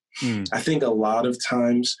God. Mm. I think a lot of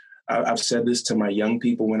times, I've said this to my young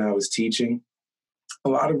people when I was teaching, a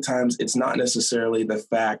lot of times it's not necessarily the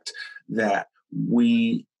fact that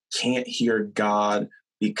we can't hear God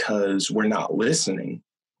because we're not listening.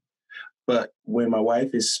 But when my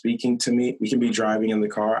wife is speaking to me, we can be driving in the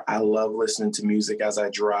car. I love listening to music as I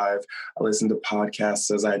drive. I listen to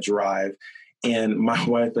podcasts as I drive. And my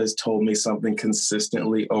wife has told me something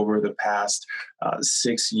consistently over the past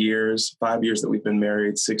 6 years, 5 years that we've been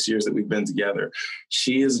married, 6 years that we've been together.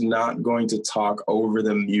 She is not going to talk over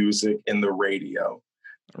the music in the radio.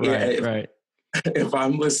 Right. If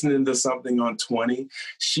I'm listening to something on 20,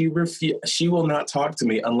 she will not talk to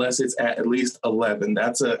me unless it's at least 11.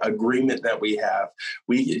 That's an agreement that we have.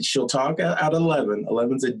 She'll talk at 11.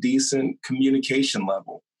 11's a decent communication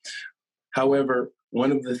level. However,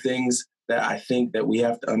 one of the things that I think that we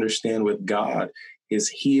have to understand with God is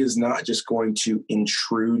he is not just going to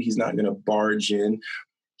intrude. He's not going to barge in.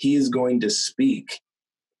 He is going to speak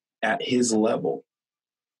at his level.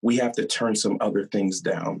 We have to turn some other things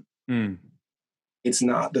down. Mm. It's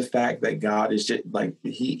not the fact that God is just like,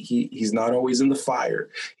 he's not always in the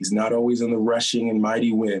fire. He's not always in the rushing and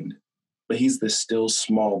mighty wind, but he's the still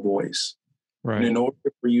small voice. Right. And in order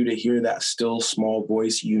for you to hear that still small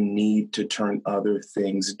voice, you need to turn other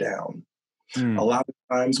things down. Mm. A lot of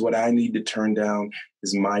times what I need to turn down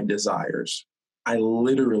is my desires. I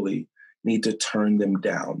literally need to turn them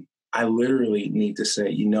down. I literally need to say,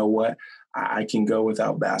 you know what? I can go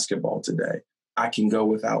without basketball today. I can go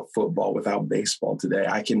without football, without baseball today.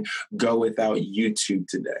 I can go without YouTube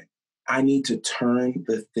today. I need to turn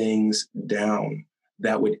the things down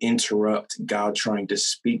that would interrupt God trying to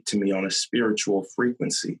speak to me on a spiritual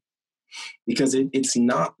frequency. Because it's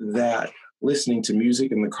not that listening to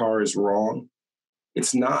music in the car is wrong.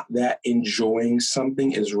 It's not that enjoying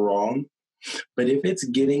something is wrong. But if it's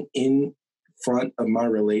getting in front of my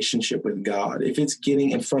relationship with God, if it's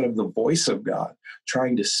getting in front of the voice of God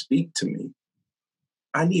trying to speak to me,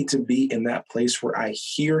 I need to be in that place where I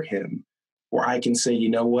hear him, where I can say, you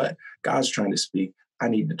know what? God's trying to speak. I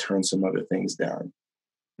need to turn some other things down.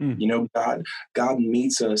 Mm. You know, God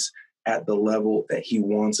meets us at the level that he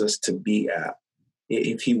wants us to be at.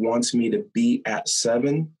 If he wants me to be at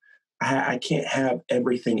 7, I can't have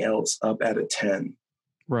everything else up at a 10.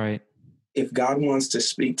 Right. If God wants to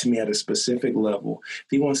speak to me at a specific level, if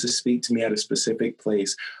he wants to speak to me at a specific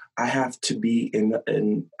place, I have to be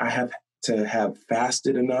I have to have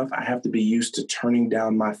fasted enough. I have to be used to turning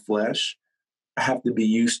down my flesh. I have to be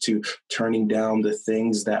used to turning down the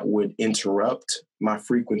things that would interrupt my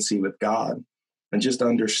frequency with God, and just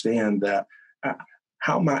understand that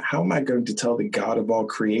how am I going to tell the God of all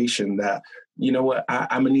creation that, you know what,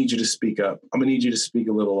 I'm going to need you to speak up. I'm going to need you to speak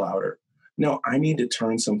a little louder. No, I need to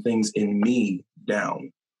turn some things in me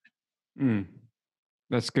down. Mm.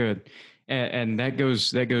 That's good. And that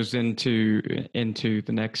goes into the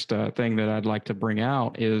next thing that I'd like to bring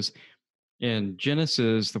out is in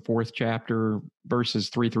Genesis, the 4th chapter, verses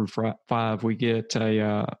 3 through 5, we get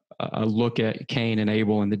a look at Cain and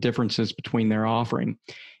Abel and the differences between their offering.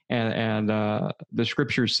 And the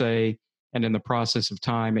scriptures say, and in the process of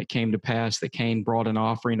time, it came to pass that Cain brought an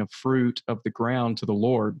offering of fruit of the ground to the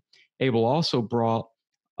Lord. Abel also brought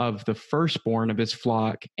of the firstborn of his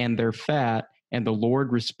flock and their fat, and the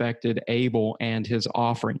Lord respected Abel and his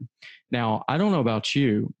offering. Now, I don't know about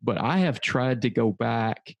you, but I have tried to go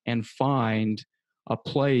back and find a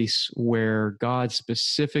place where God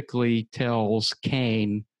specifically tells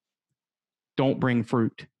Cain, don't bring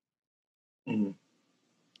fruit. Mm-hmm.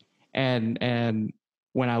 And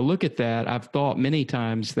when I look at that, I've thought many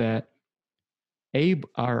times that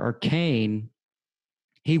Cain,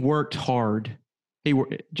 he worked hard.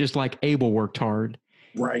 Just like Abel worked hard.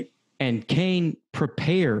 Right. And Cain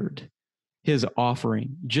prepared his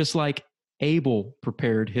offering, just like Abel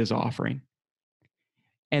prepared his offering.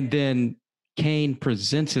 And then Cain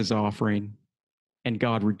presents his offering, and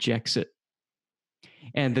God rejects it.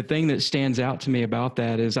 And the thing that stands out to me about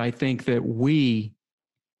that is I think that we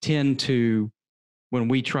tend to, when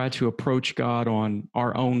we try to approach God on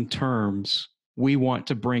our own terms, we want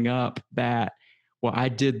to bring up that well, I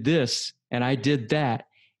did this and I did that.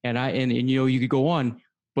 And you know, you could go on,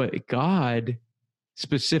 but God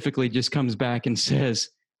specifically just comes back and says,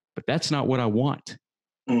 but that's not what I want.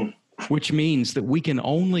 Mm. Which means that we can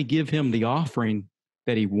only give him the offering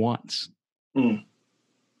that he wants. Mm.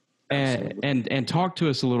 And talk to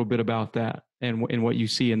us a little bit about that and what you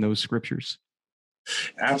see in those scriptures.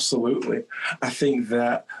 Absolutely. I think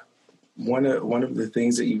that one of the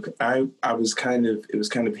things that it was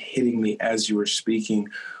kind of hitting me as you were speaking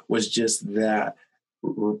was just that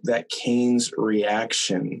Cain's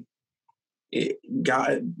reaction.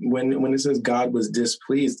 God, when it says God was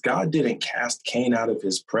displeased, God didn't cast Cain out of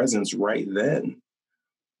his presence right then.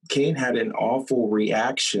 Cain had an awful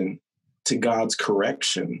reaction to God's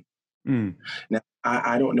correction. Mm. Now,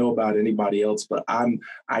 I don't know about anybody else, but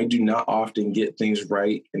I do not often get things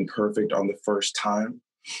right and perfect on the first time.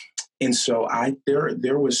 And so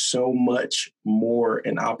there was so much more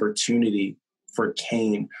an opportunity for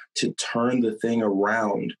Cain to turn the thing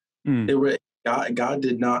around. Mm. God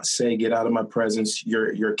did not say, "Get out of my presence.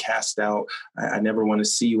 You're cast out. I never want to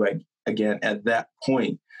see you again." At that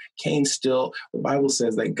point, Cain still, the Bible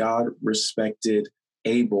says that God respected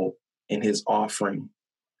Abel and his offering.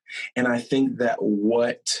 And I think that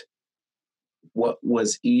what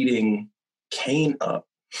was eating Cain up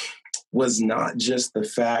was not just the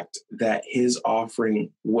fact that his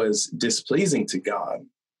offering was displeasing to God,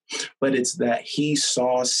 but it's that he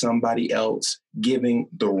saw somebody else giving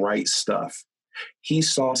the right stuff. He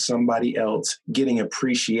saw somebody else getting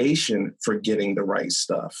appreciation for getting the right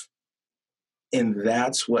stuff. And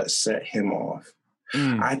that's what set him off.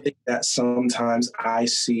 Mm. I think that sometimes I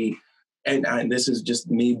see, and this is just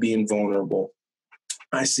me being vulnerable,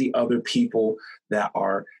 I see other people that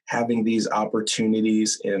are having these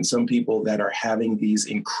opportunities, and some people that are having these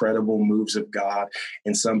incredible moves of God,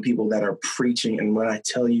 and some people that are preaching. And when I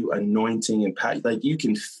tell you anointing and power, like, you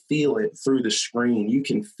can feel it through the screen, you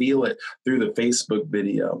can feel it through the Facebook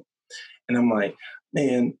video. And I'm like,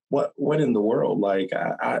 man, what in the world? Like,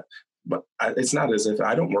 it's not as if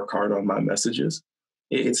I don't work hard on my messages.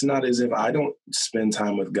 It's not as if I don't spend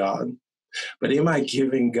time with God. But am I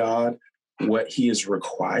giving God what he is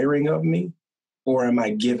requiring of me? Or am I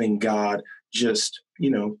giving God just,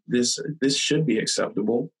 this should be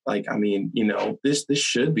acceptable. Like, I mean, this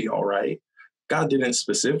should be all right. God didn't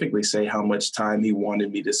specifically say how much time he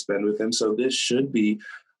wanted me to spend with him. So this should be,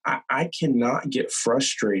 I cannot get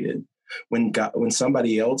frustrated when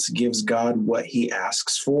somebody else gives God what he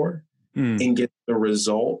asks for and get the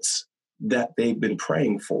results that they've been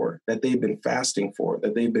praying for, that they've been fasting for,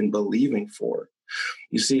 that they've been believing for.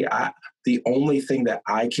 You see, the only thing that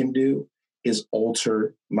I can do is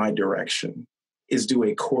alter my direction, is do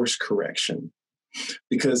a course correction.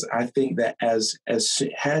 Because I think that as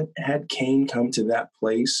had Cain come to that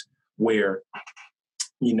place where,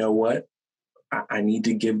 you know what, I need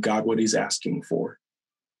to give God what he's asking for.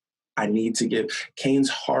 I need to give. Cain's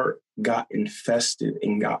heart got infested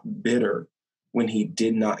and got bitter when he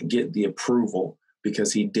did not get the approval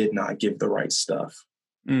because he did not give the right stuff.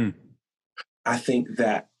 Mm. I think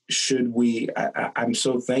that I'm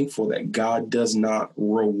so thankful that God does not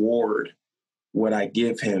reward what I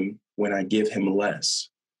give him when I give him less.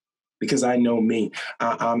 Because I know me,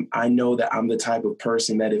 I know that I'm the type of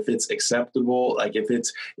person that if it's acceptable, like if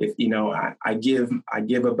I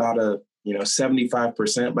give about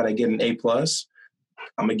 75%, but I get an A+,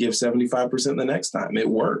 I'm gonna give 75% the next time. It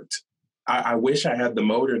worked. I wish I had the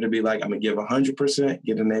motor to be like, I'm gonna give 100%,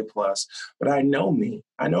 get an A+. But I know me.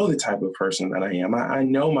 I know the type of person that I am. I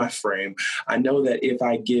know my frame. I know that if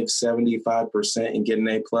I give 75% and get an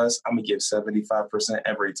A+, I'm gonna give 75%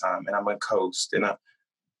 every time, and I'm gonna coast.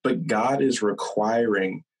 But God is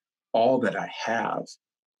requiring all that I have.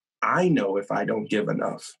 I know if I don't give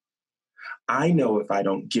enough. I know if I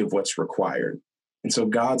don't give what's required. And so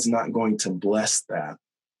God's not going to bless that.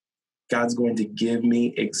 God's going to give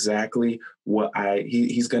me exactly what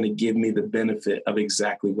he's going to give me the benefit of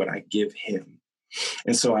exactly what I give him.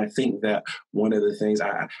 And so I think that one of the things,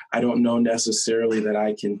 I don't know necessarily that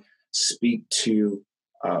I can speak to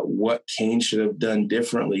what Cain should have done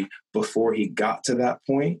differently before he got to that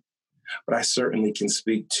point, but I certainly can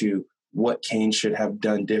speak to what Cain should have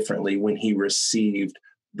done differently when he received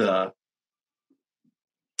the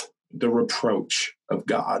reproach of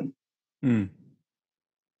God. Mm.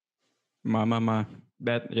 My.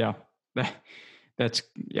 That's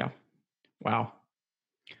wow.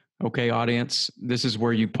 Okay, audience, this is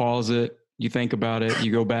where you pause it, you think about it,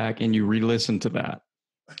 you go back and you re-listen to that.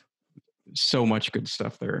 So much good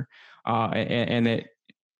stuff there. And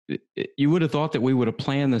you would have thought that we would have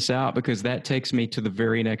planned this out, because that takes me to the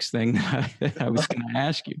very next thing that I was going to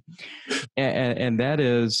ask you. And that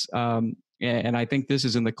is, and I think this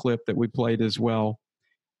is in the clip that we played as well,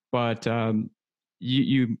 but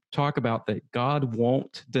you talk about that God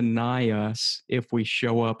won't deny us if we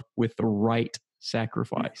show up with the right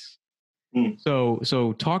sacrifice.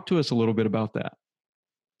 So talk to us a little bit about that.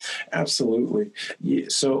 Absolutely. Yeah,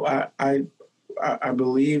 so I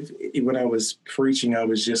believe when I was preaching, I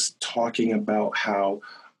was just talking about how,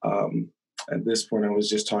 at this point, I was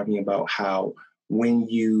just talking about how when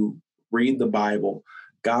you read the Bible,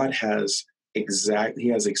 God has he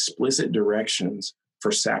has explicit directions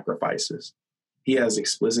for sacrifices. He has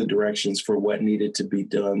explicit directions for what needed to be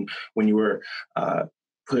done when you were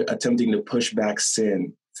attempting to push back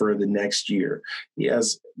sin for the next year. He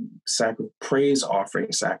has praise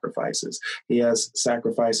offering sacrifices. He has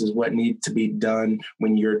sacrifices what need to be done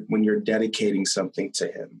when you're dedicating something to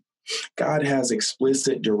him. God has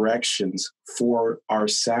explicit directions for our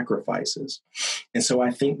sacrifices. And so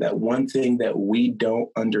I think that one thing that we don't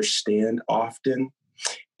understand often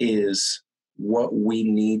is what we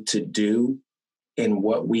need to do and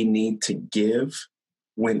what we need to give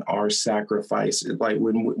when our sacrifice, like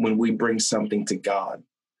when we bring something to God.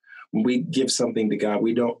 When we give something to God,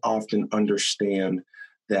 we don't often understand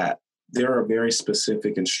that there are very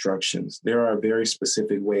specific instructions. There are very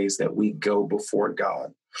specific ways that we go before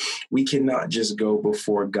God. We cannot just go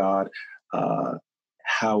before God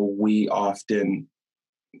how we often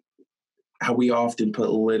put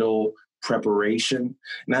little preparation.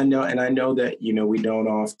 And I know that, we don't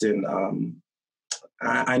often,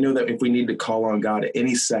 I know that if we need to call on God at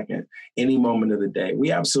any second, any moment of the day, we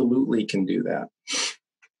absolutely can do that.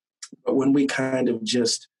 But when we kind of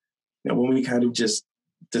just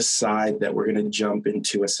decide that we're going to jump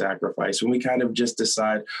into a sacrifice, when we kind of just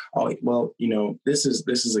decide, oh, well, this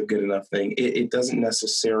is a good enough thing. It doesn't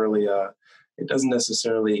necessarily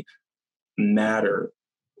matter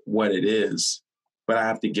what it is, but I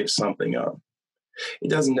have to give something up. It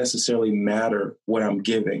doesn't necessarily matter what I'm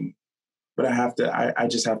giving, but I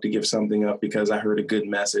just have to give something up because I heard a good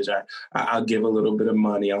message. I'll give a little bit of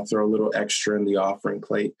money. I'll throw a little extra in the offering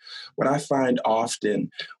plate. What I find often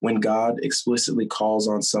when God explicitly calls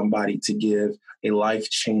on somebody to give a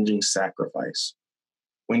life-changing sacrifice,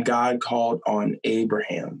 when God called on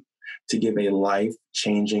Abraham to give a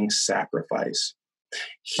life-changing sacrifice,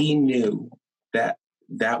 he knew that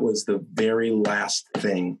that was the very last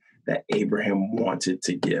thing that Abraham wanted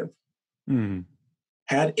to give. Mm.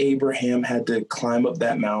 Had Abraham had to climb up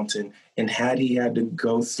that mountain and had he had to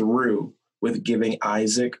go through with giving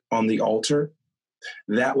Isaac on the altar,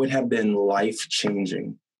 that would have been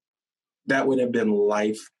life-changing. That would have been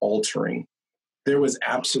life-altering. There was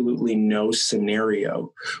absolutely no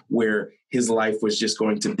scenario where his life was just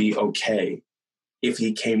going to be okay if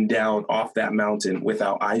he came down off that mountain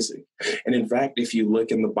without Isaac. And in fact, if you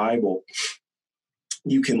look in the Bible,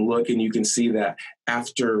 you can look and you can see that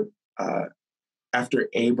after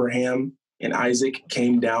Abraham and Isaac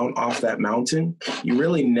came down off that mountain, you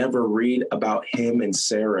really never read about him and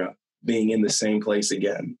Sarah being in the same place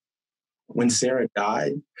again. When Sarah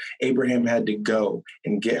died, Abraham had to go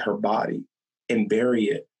and get her body and bury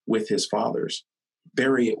it with his fathers,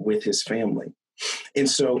 bury it with his family. And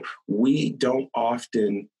so we don't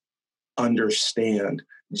often understand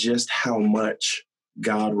just how much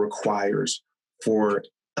God requires for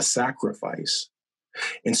a sacrifice.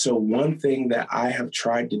 And so one thing that I have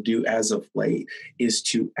tried to do as of late is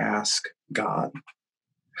to ask God.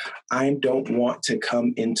 I don't want to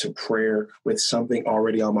come into prayer with something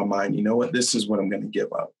already on my mind. You know what? This is what I'm going to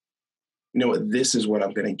give up. You know what? This is what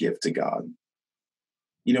I'm going to give to God.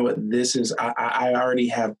 You know what? This is, I already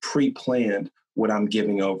have pre-planned what I'm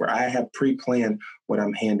giving over. I have pre-planned what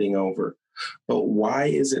I'm handing over. But why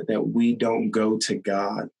is it that we don't go to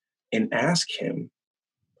God and ask him,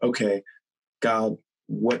 okay, God,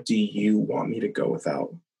 what do you want me to go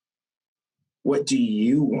without? What do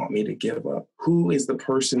you want me to give up? Who is the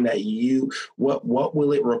person that what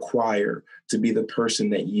will it require to be the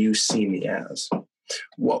person that you see me as?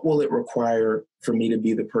 What will it require for me to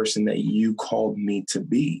be the person that you called me to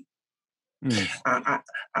be?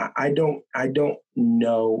 I don't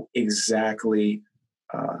know exactly.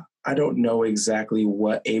 I don't know exactly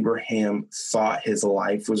what Abraham thought his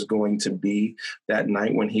life was going to be that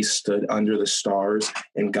night when he stood under the stars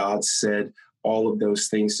and God said all of those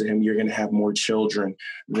things to him. You're going to have more children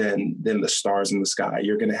than the stars in the sky.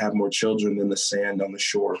 You're going to have more children than the sand on the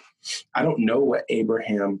shore. I don't know what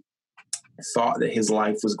Abraham thought that his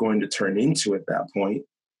life was going to turn into at that point,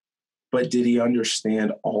 but did he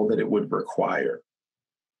understand all that it would require?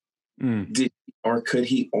 Or could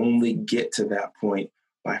he only get to that point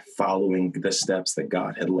by following the steps that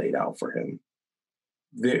God had laid out for him?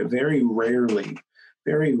 Very rarely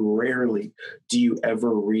do you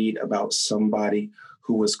ever read about somebody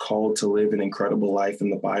who was called to live an incredible life in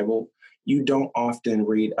the Bible. You don't often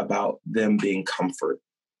read about them being comfortable.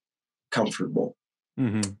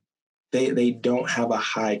 Mm-hmm. They don't have a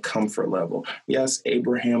high comfort level. Yes,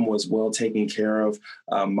 Abraham was well taken care of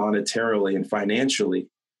monetarily and financially,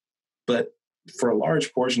 but for a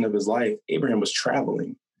large portion of his life, Abraham was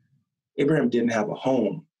traveling. Abraham didn't have a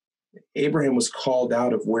home. Abraham was called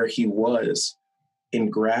out of where he was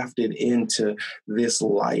and grafted into this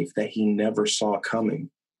life that he never saw coming.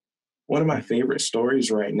 One of my favorite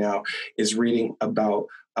stories right now is reading about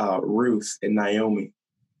Ruth and Naomi.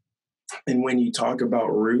 And when you talk about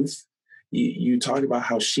Ruth, you talk about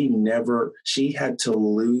how she had to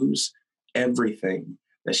lose everything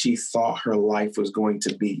that she thought her life was going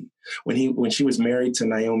to be. When she was married to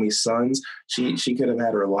Naomi's sons, she could have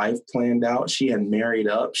had her life planned out. She had married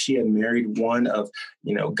up. She had married one of,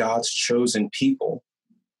 God's chosen people.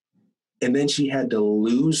 And then she had to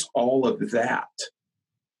lose all of that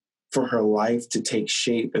for her life to take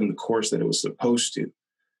shape in the course that it was supposed to.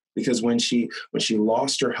 Because when she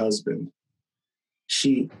lost her husband,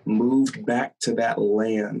 she moved back to that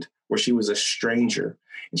land where she was a stranger,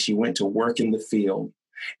 and she went to work in the field.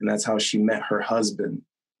 And that's how she met her husband.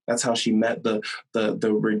 That's how she met the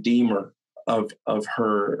redeemer of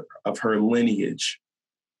her lineage.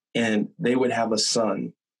 And they would have a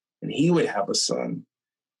son, and he would have a son.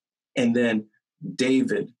 And then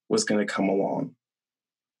David was going to come along.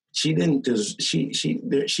 She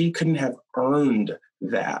couldn't have earned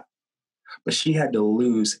that, but she had to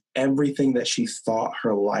lose everything that she thought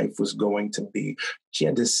her life was going to be. She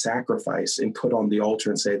had to sacrifice and put on the altar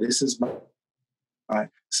and say, this is my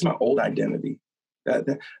old identity.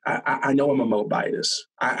 I know I'm a Moabitess.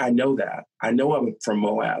 I know that. I know I'm from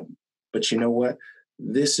Moab, but you know what?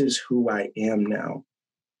 This is who I am now.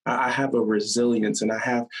 I have a resilience, and I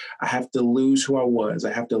have to lose who I was.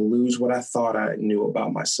 I have to lose what I thought I knew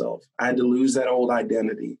about myself. I had to lose that old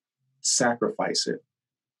identity, sacrifice it.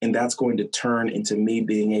 And that's going to turn into me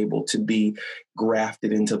being able to be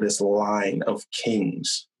grafted into this line of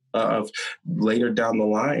kings, of later down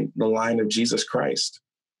the line of Jesus Christ.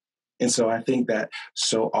 And so I think that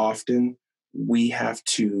so often we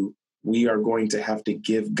are going to have to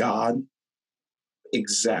give God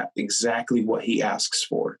exactly what he asks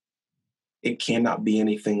for. It cannot be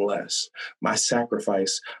anything less. My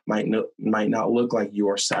sacrifice might not look like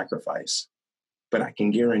your sacrifice, but I can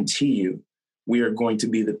guarantee you we are going to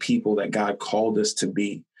be the people that God called us to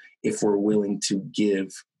be if we're willing to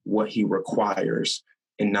give what he requires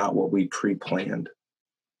and not what we pre-planned.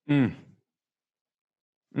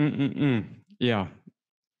 Yeah,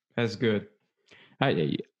 that's good.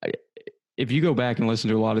 If you go back and listen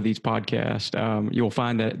to a lot of these podcasts, you'll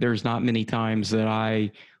find that there's not many times that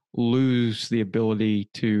I lose the ability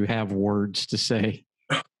to have words to say.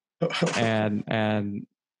 and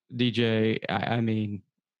DJ, I mean,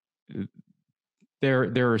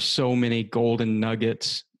 there are so many golden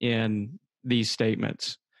nuggets in these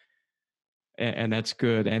statements, and that's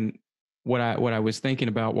good. And what I was thinking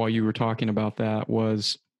about while you were talking about that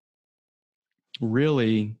was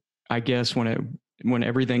really, I guess, when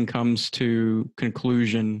everything comes to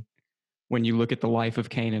conclusion, when you look at the life of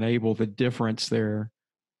Cain and Abel, the difference there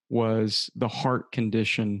was the heart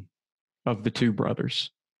condition of the two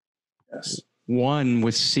brothers. Yes. One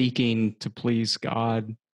was seeking to please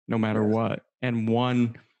God no matter what, and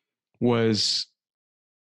one was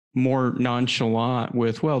more nonchalant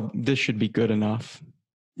with, well, this should be good enough.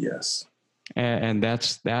 Yes. And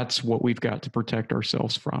that's what we've got to protect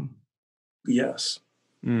ourselves from. Yes.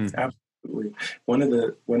 Absolutely. One of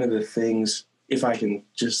the things, if I can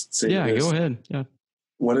just say this, go ahead. Yeah.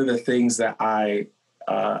 One of the things that I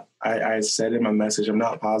said in my message, I'm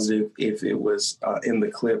not positive if it was in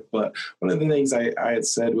the clip, but one of the things I had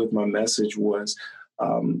said with my message was,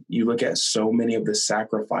 you look at so many of the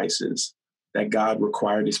sacrifices that God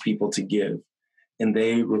required his people to give, and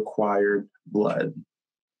they required blood.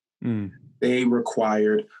 They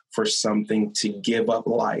required for something to give up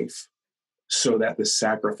life so that the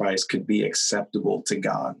sacrifice could be acceptable to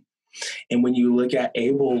God. And when you look at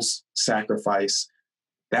Abel's sacrifice,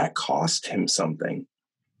 that cost him something.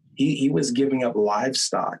 He was giving up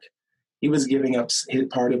livestock. He was giving up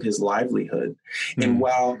part of his livelihood. And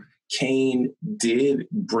while Cain did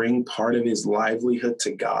bring part of his livelihood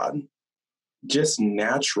to God, just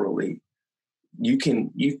naturally, you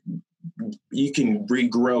can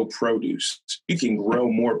regrow produce. You can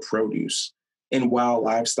grow more produce. And while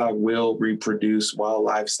livestock will reproduce, while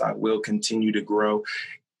livestock will continue to grow,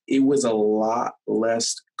 it was a lot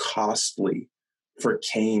less costly for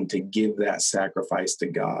Cain to give that sacrifice to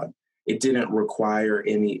God. It didn't require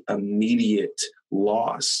any immediate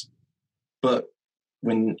loss. But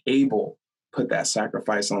when Abel put that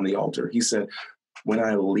sacrifice on the altar, he said, when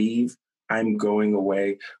I leave, I'm going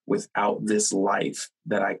away without this life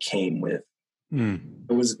that I came with.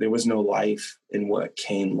 There was no life in what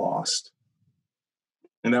Cain lost.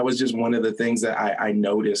 And that was just one of the things that I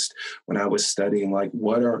noticed when I was studying, like,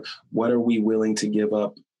 what are we willing to give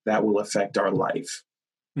up that will affect our life?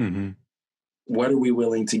 Mm-hmm. What are we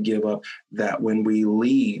willing to give up that when we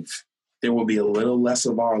leave, there will be a little less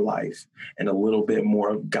of our life and a little bit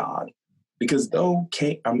more of God? Because though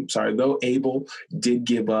Abel did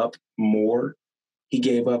give up more, he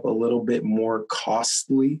gave up a little bit more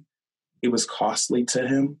costly. It was costly to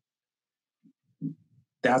him.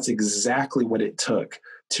 That's exactly what it took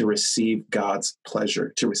to receive God's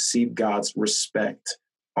pleasure, to receive God's respect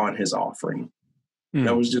on his offering.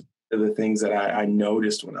 That was just one of the things that I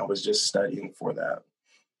noticed when I was just studying for that.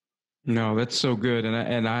 No, that's so good.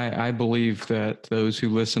 And I believe that those who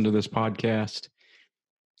listen to this podcast,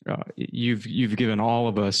 you've given all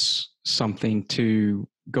of us something to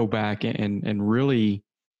go back and really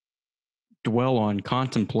dwell on,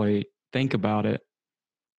 contemplate, think about it,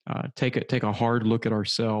 take a hard look at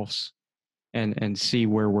ourselves and see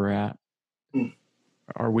where we're at.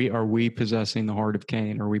 Are we possessing the heart of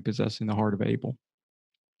Cain? Are we possessing the heart of Abel?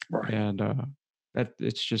 Right. And that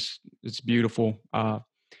it's beautiful. I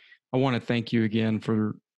want to thank you again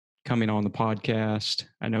for coming on the podcast.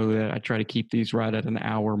 I know that I try to keep these right at an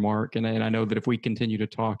hour mark, and I know that if we continue to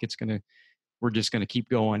talk, we're just gonna keep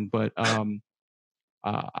going. But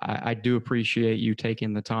I do appreciate you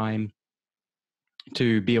taking the time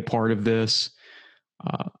to be a part of this.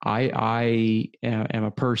 I am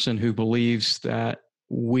a person who believes that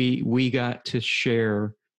we got to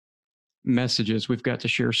share messages, we've got to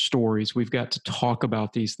share stories, we've got to talk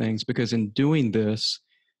about these things, because in doing this,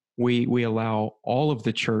 we allow all of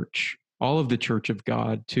the church of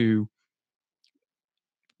God to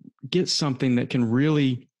get something that can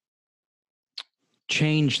really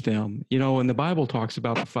change them. And the Bible talks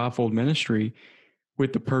about the fivefold ministry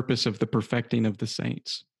with the purpose of the perfecting of the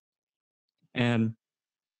saints. And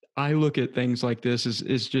I look at things like this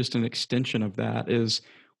as just an extension of that, is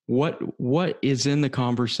what is in the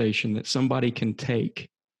conversation that somebody can take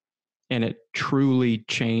and it truly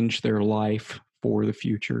change their life for the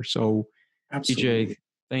future. So Absolutely. DJ,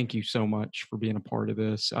 thank you so much for being a part of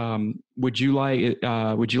this. Would you like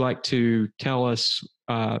to tell us,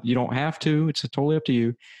 you don't have to, it's totally up to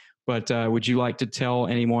you, but would you like to tell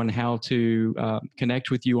anyone how to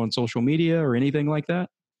connect with you on social media or anything like that?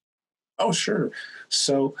 Oh, sure.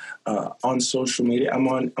 So on social media, I'm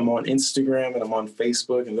on Instagram and I'm on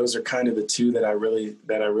Facebook, and those are kind of the two that I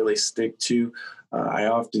really stick to. I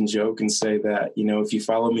often joke and say that, if you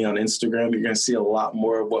follow me on Instagram, you're going to see a lot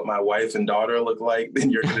more of what my wife and daughter look like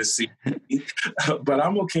than you're going to see me. But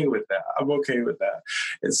I'm okay with that.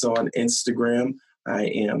 And so on Instagram, I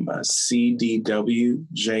am CDWJR.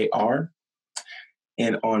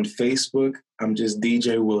 And on Facebook, I'm just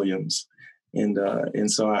DJ Williams.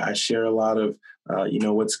 And so I share a lot of,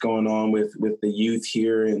 what's going on with the youth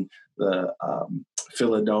here in the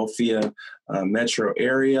Philadelphia metro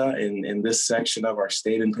area and in this section of our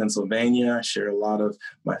state in Pennsylvania. I share a lot of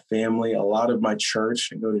my family, a lot of my church.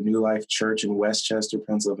 I go to New Life Church in Westchester,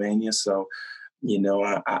 Pennsylvania. So,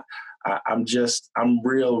 I'm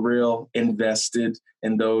real invested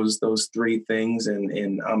in those three things,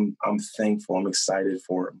 and I'm thankful. I'm excited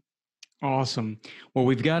for them. Awesome. Well,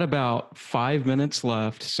 we've got about 5 minutes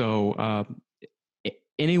left. So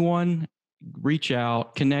anyone reach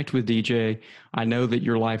out, connect with DJ. I know that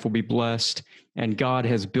your life will be blessed, and God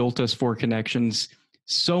has built us for connections,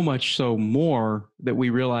 so much so more that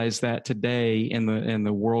we realize that today in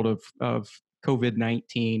the world of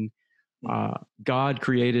COVID-19, God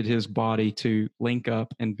created his body to link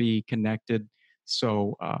up and be connected.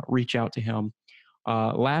 So reach out to him.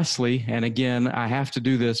 Lastly, and again, I have to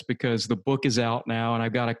do this because the book is out now, and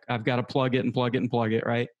I've got to plug it,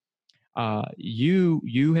 right?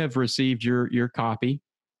 You have received your copy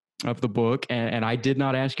of the book, and I did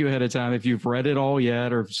not ask you ahead of time if you've read it all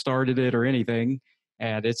yet or started it or anything,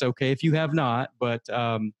 and it's okay if you have not. But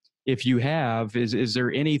if you have, is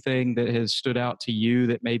there anything that has stood out to you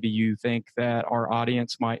that maybe you think that our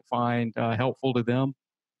audience might find helpful to them?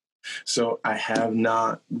 So I have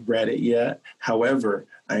not read it yet. However,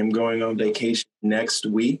 I am going on vacation next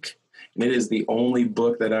week, and it is the only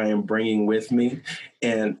book that I am bringing with me.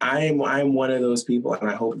 And I'm one of those people, and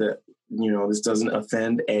I hope that this doesn't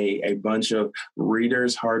offend a bunch of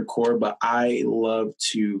readers hardcore, but I love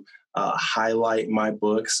to highlight my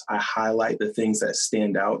books. I highlight the things that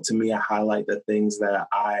stand out to me. I highlight the things that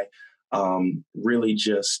I really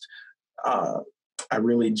just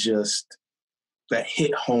that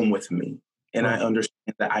hit home with me. And I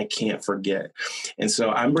understand that I can't forget. And so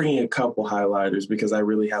I'm bringing a couple highlighters because I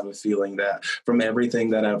really have a feeling that from everything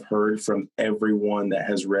that I've heard from everyone that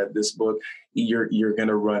has read this book, you're going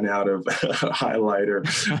to run out of highlighter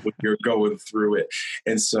when you're going through it.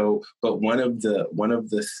 And so, but one of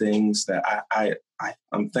the things that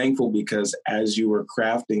I'm thankful, because as you were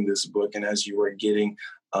crafting this book and as you were getting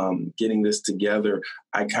this together,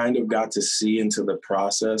 I kind of got to see into the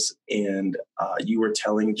process, and you were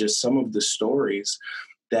telling just some of the stories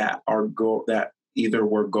that that either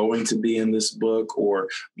were going to be in this book, or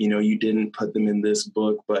you didn't put them in this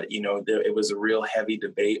book, but it was a real heavy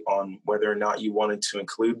debate on whether or not you wanted to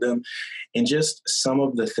include them, and just some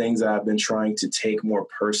of the things that I've been trying to take more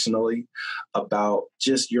personally about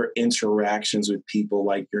just your interactions with people,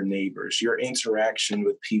 like your neighbors, your interaction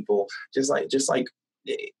with people, just like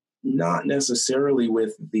not necessarily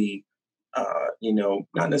with the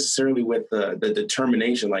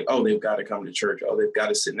determination, like, oh, they've got to come to church, oh, they've got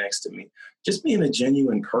to sit next to me, just being a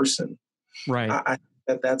genuine person. Right. I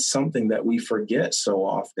that's something that we forget so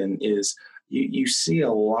often, is you see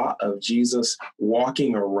a lot of Jesus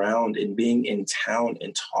walking around and being in town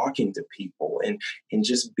and talking to people and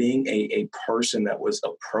just being a person that was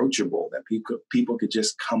approachable, that people could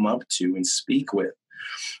just come up to and speak with.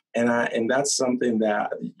 And that's something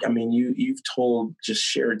that, you've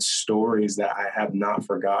shared stories that I have not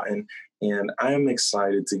forgotten. And I am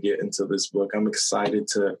excited to get into this book. I'm excited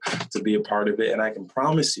to be a part of it. And I can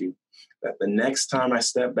promise you that the next time I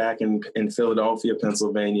step back in Philadelphia,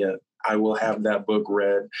 Pennsylvania, I will have that book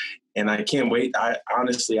read. And I can't wait. I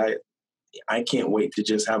can't wait to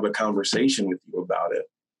just have a conversation with you about it.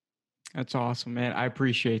 That's awesome, man. I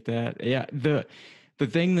appreciate that. Yeah. The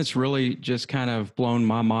thing that's really just kind of blown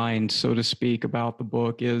my mind, so to speak, about the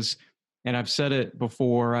book is, and I've said it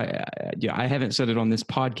before, I haven't said it on this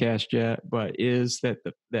podcast yet, but is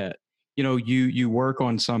that you work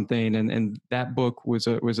on something, and that book was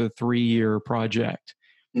a 3-year project,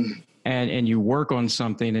 and you work on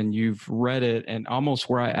something and you've read it, and almost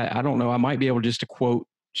where I don't know, I might be able just to quote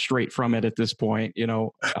straight from it at this point, and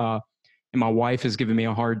my wife has given me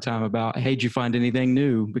a hard time about, hey, did you find anything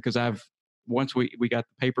new? Because once we got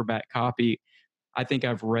the paperback copy, I think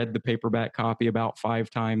I've read the paperback copy about 5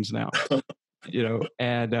 times now,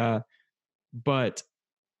 and but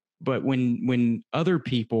when other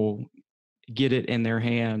people get it in their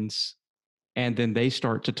hands and then they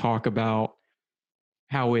start to talk about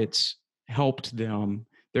how it's helped them,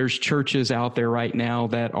 there's churches out there right now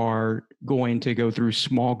that are going to go through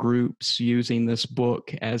small groups using this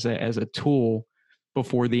book as a tool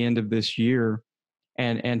before the end of this year.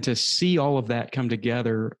 And to see all of that come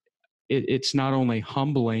together, it's not only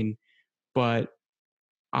humbling, but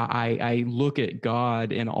I look at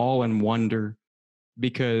God in awe and wonder,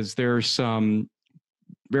 because there are some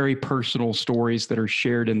very personal stories that are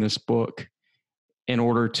shared in this book in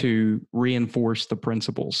order to reinforce the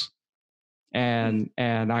principles. And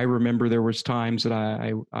I remember there was times that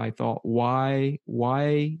I thought, why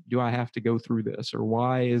do I have to go through this, or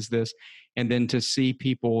why is this? And then to see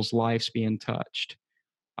people's lives being touched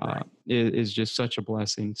is just such a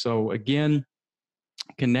blessing. So again,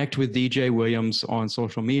 connect with DJ Williams on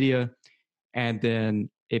social media. And then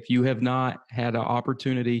if you have not had an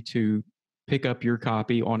opportunity to pick up your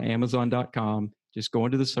copy on Amazon.com, just go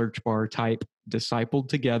into the search bar, type Discipled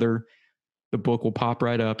Together. The book will pop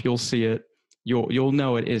right up. You'll see it. You'll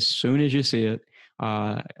know it as soon as you see it.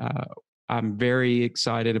 I'm very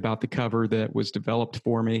excited about the cover that was developed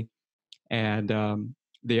for me. And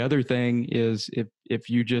the other thing is, if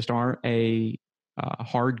you just aren't a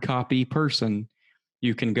hard copy person,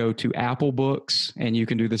 you can go to Apple Books and you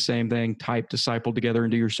can do the same thing. Type Discipled Together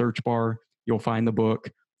into your search bar. You'll find the book.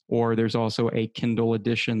 Or there's also a Kindle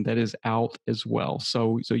edition that is out as well.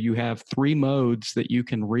 So you have 3 modes that you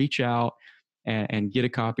can reach out and get a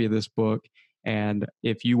copy of this book. And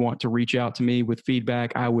if you want to reach out to me with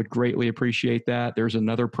feedback, I would greatly appreciate that. There's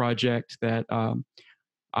another project that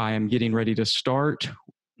I am getting ready to start,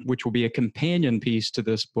 which will be a companion piece to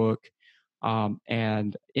this book.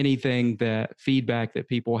 And anything feedback that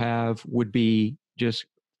people have would be just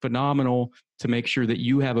phenomenal to make sure that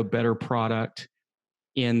you have a better product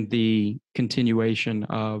in the continuation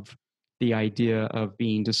of the idea of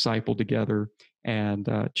being discipled together and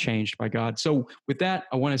changed by God. So with that,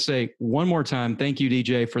 I want to say one more time, thank you,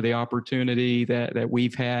 DJ, for the opportunity that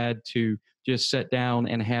we've had to just sit down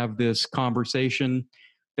and have this conversation.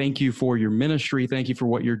 Thank you for your ministry. Thank you for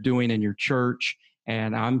what you're doing in your church.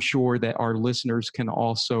 And I'm sure that our listeners can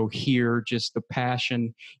also hear just the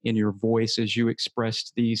passion in your voice as you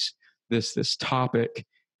expressed this topic.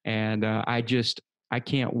 And I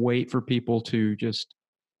can't wait for people to just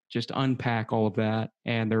unpack all of that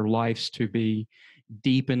and their lives to be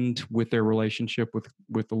deepened with their relationship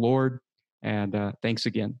with the Lord. And thanks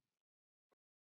again.